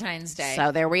Valentine's Day.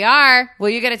 So there we are. Well,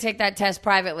 you got to take that test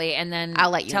privately, and then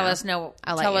I'll let you tell know. us know.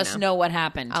 I'll let tell you us know. what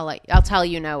happened. I'll tell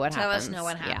you know what Tell happens. us know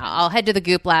what happened. Yeah, I'll head to the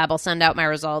Goop Lab. I'll send out my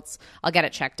results. I'll get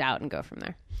it checked out and go from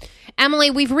there.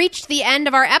 Emily, we've reached the end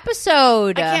of our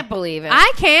episode. I can't believe it.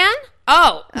 I can.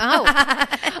 Oh.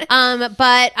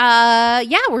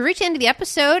 Yeah, we're reaching the end of the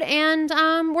episode, and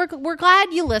we're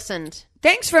glad you listened.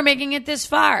 Thanks for making it this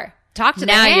far. Talk to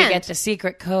now the hand. you get the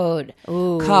secret code.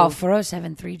 Ooh. Call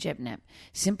 4073-GYPNIP.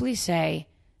 Simply say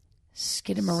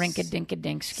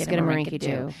skidamarinka-dinka-dink,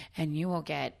 skidamarinka-doo, and you will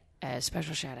get a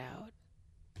special shout out.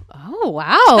 Oh,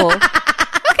 wow.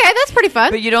 Okay, that's pretty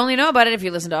fun. But you'd only know about it if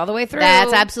you listened all the way through.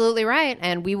 That's absolutely right,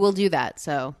 and we will do that.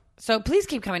 So please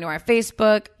keep coming to our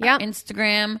Facebook, Yeah. our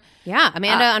Instagram. yeah,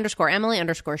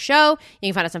 Amanda_Emily_show. You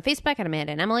can find us on Facebook at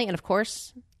Amanda and Emily, and of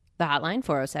course, the hotline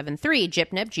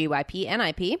 4073-GYPNIP,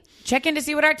 GYPNIP. Check in to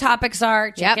see what our topics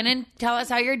are. Check in and tell us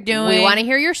how you're doing. We want to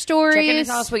hear your stories. Check in and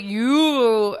tell us what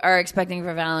you are expecting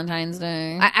for Valentine's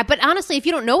Day. But honestly, if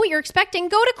you don't know what you're expecting,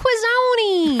 go to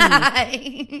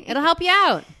Quizoni. It'll help you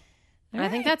out. And I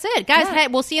think that's it. Guys, hey,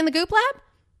 we'll see you in the Goop Lab?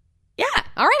 Yeah.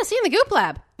 All right, I'll see you in the Goop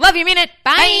Lab. Love you, mean it.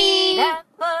 Bye. That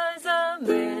was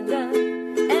Amanda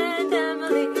and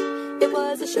Emily. It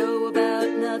was a show about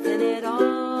nothing at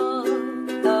all.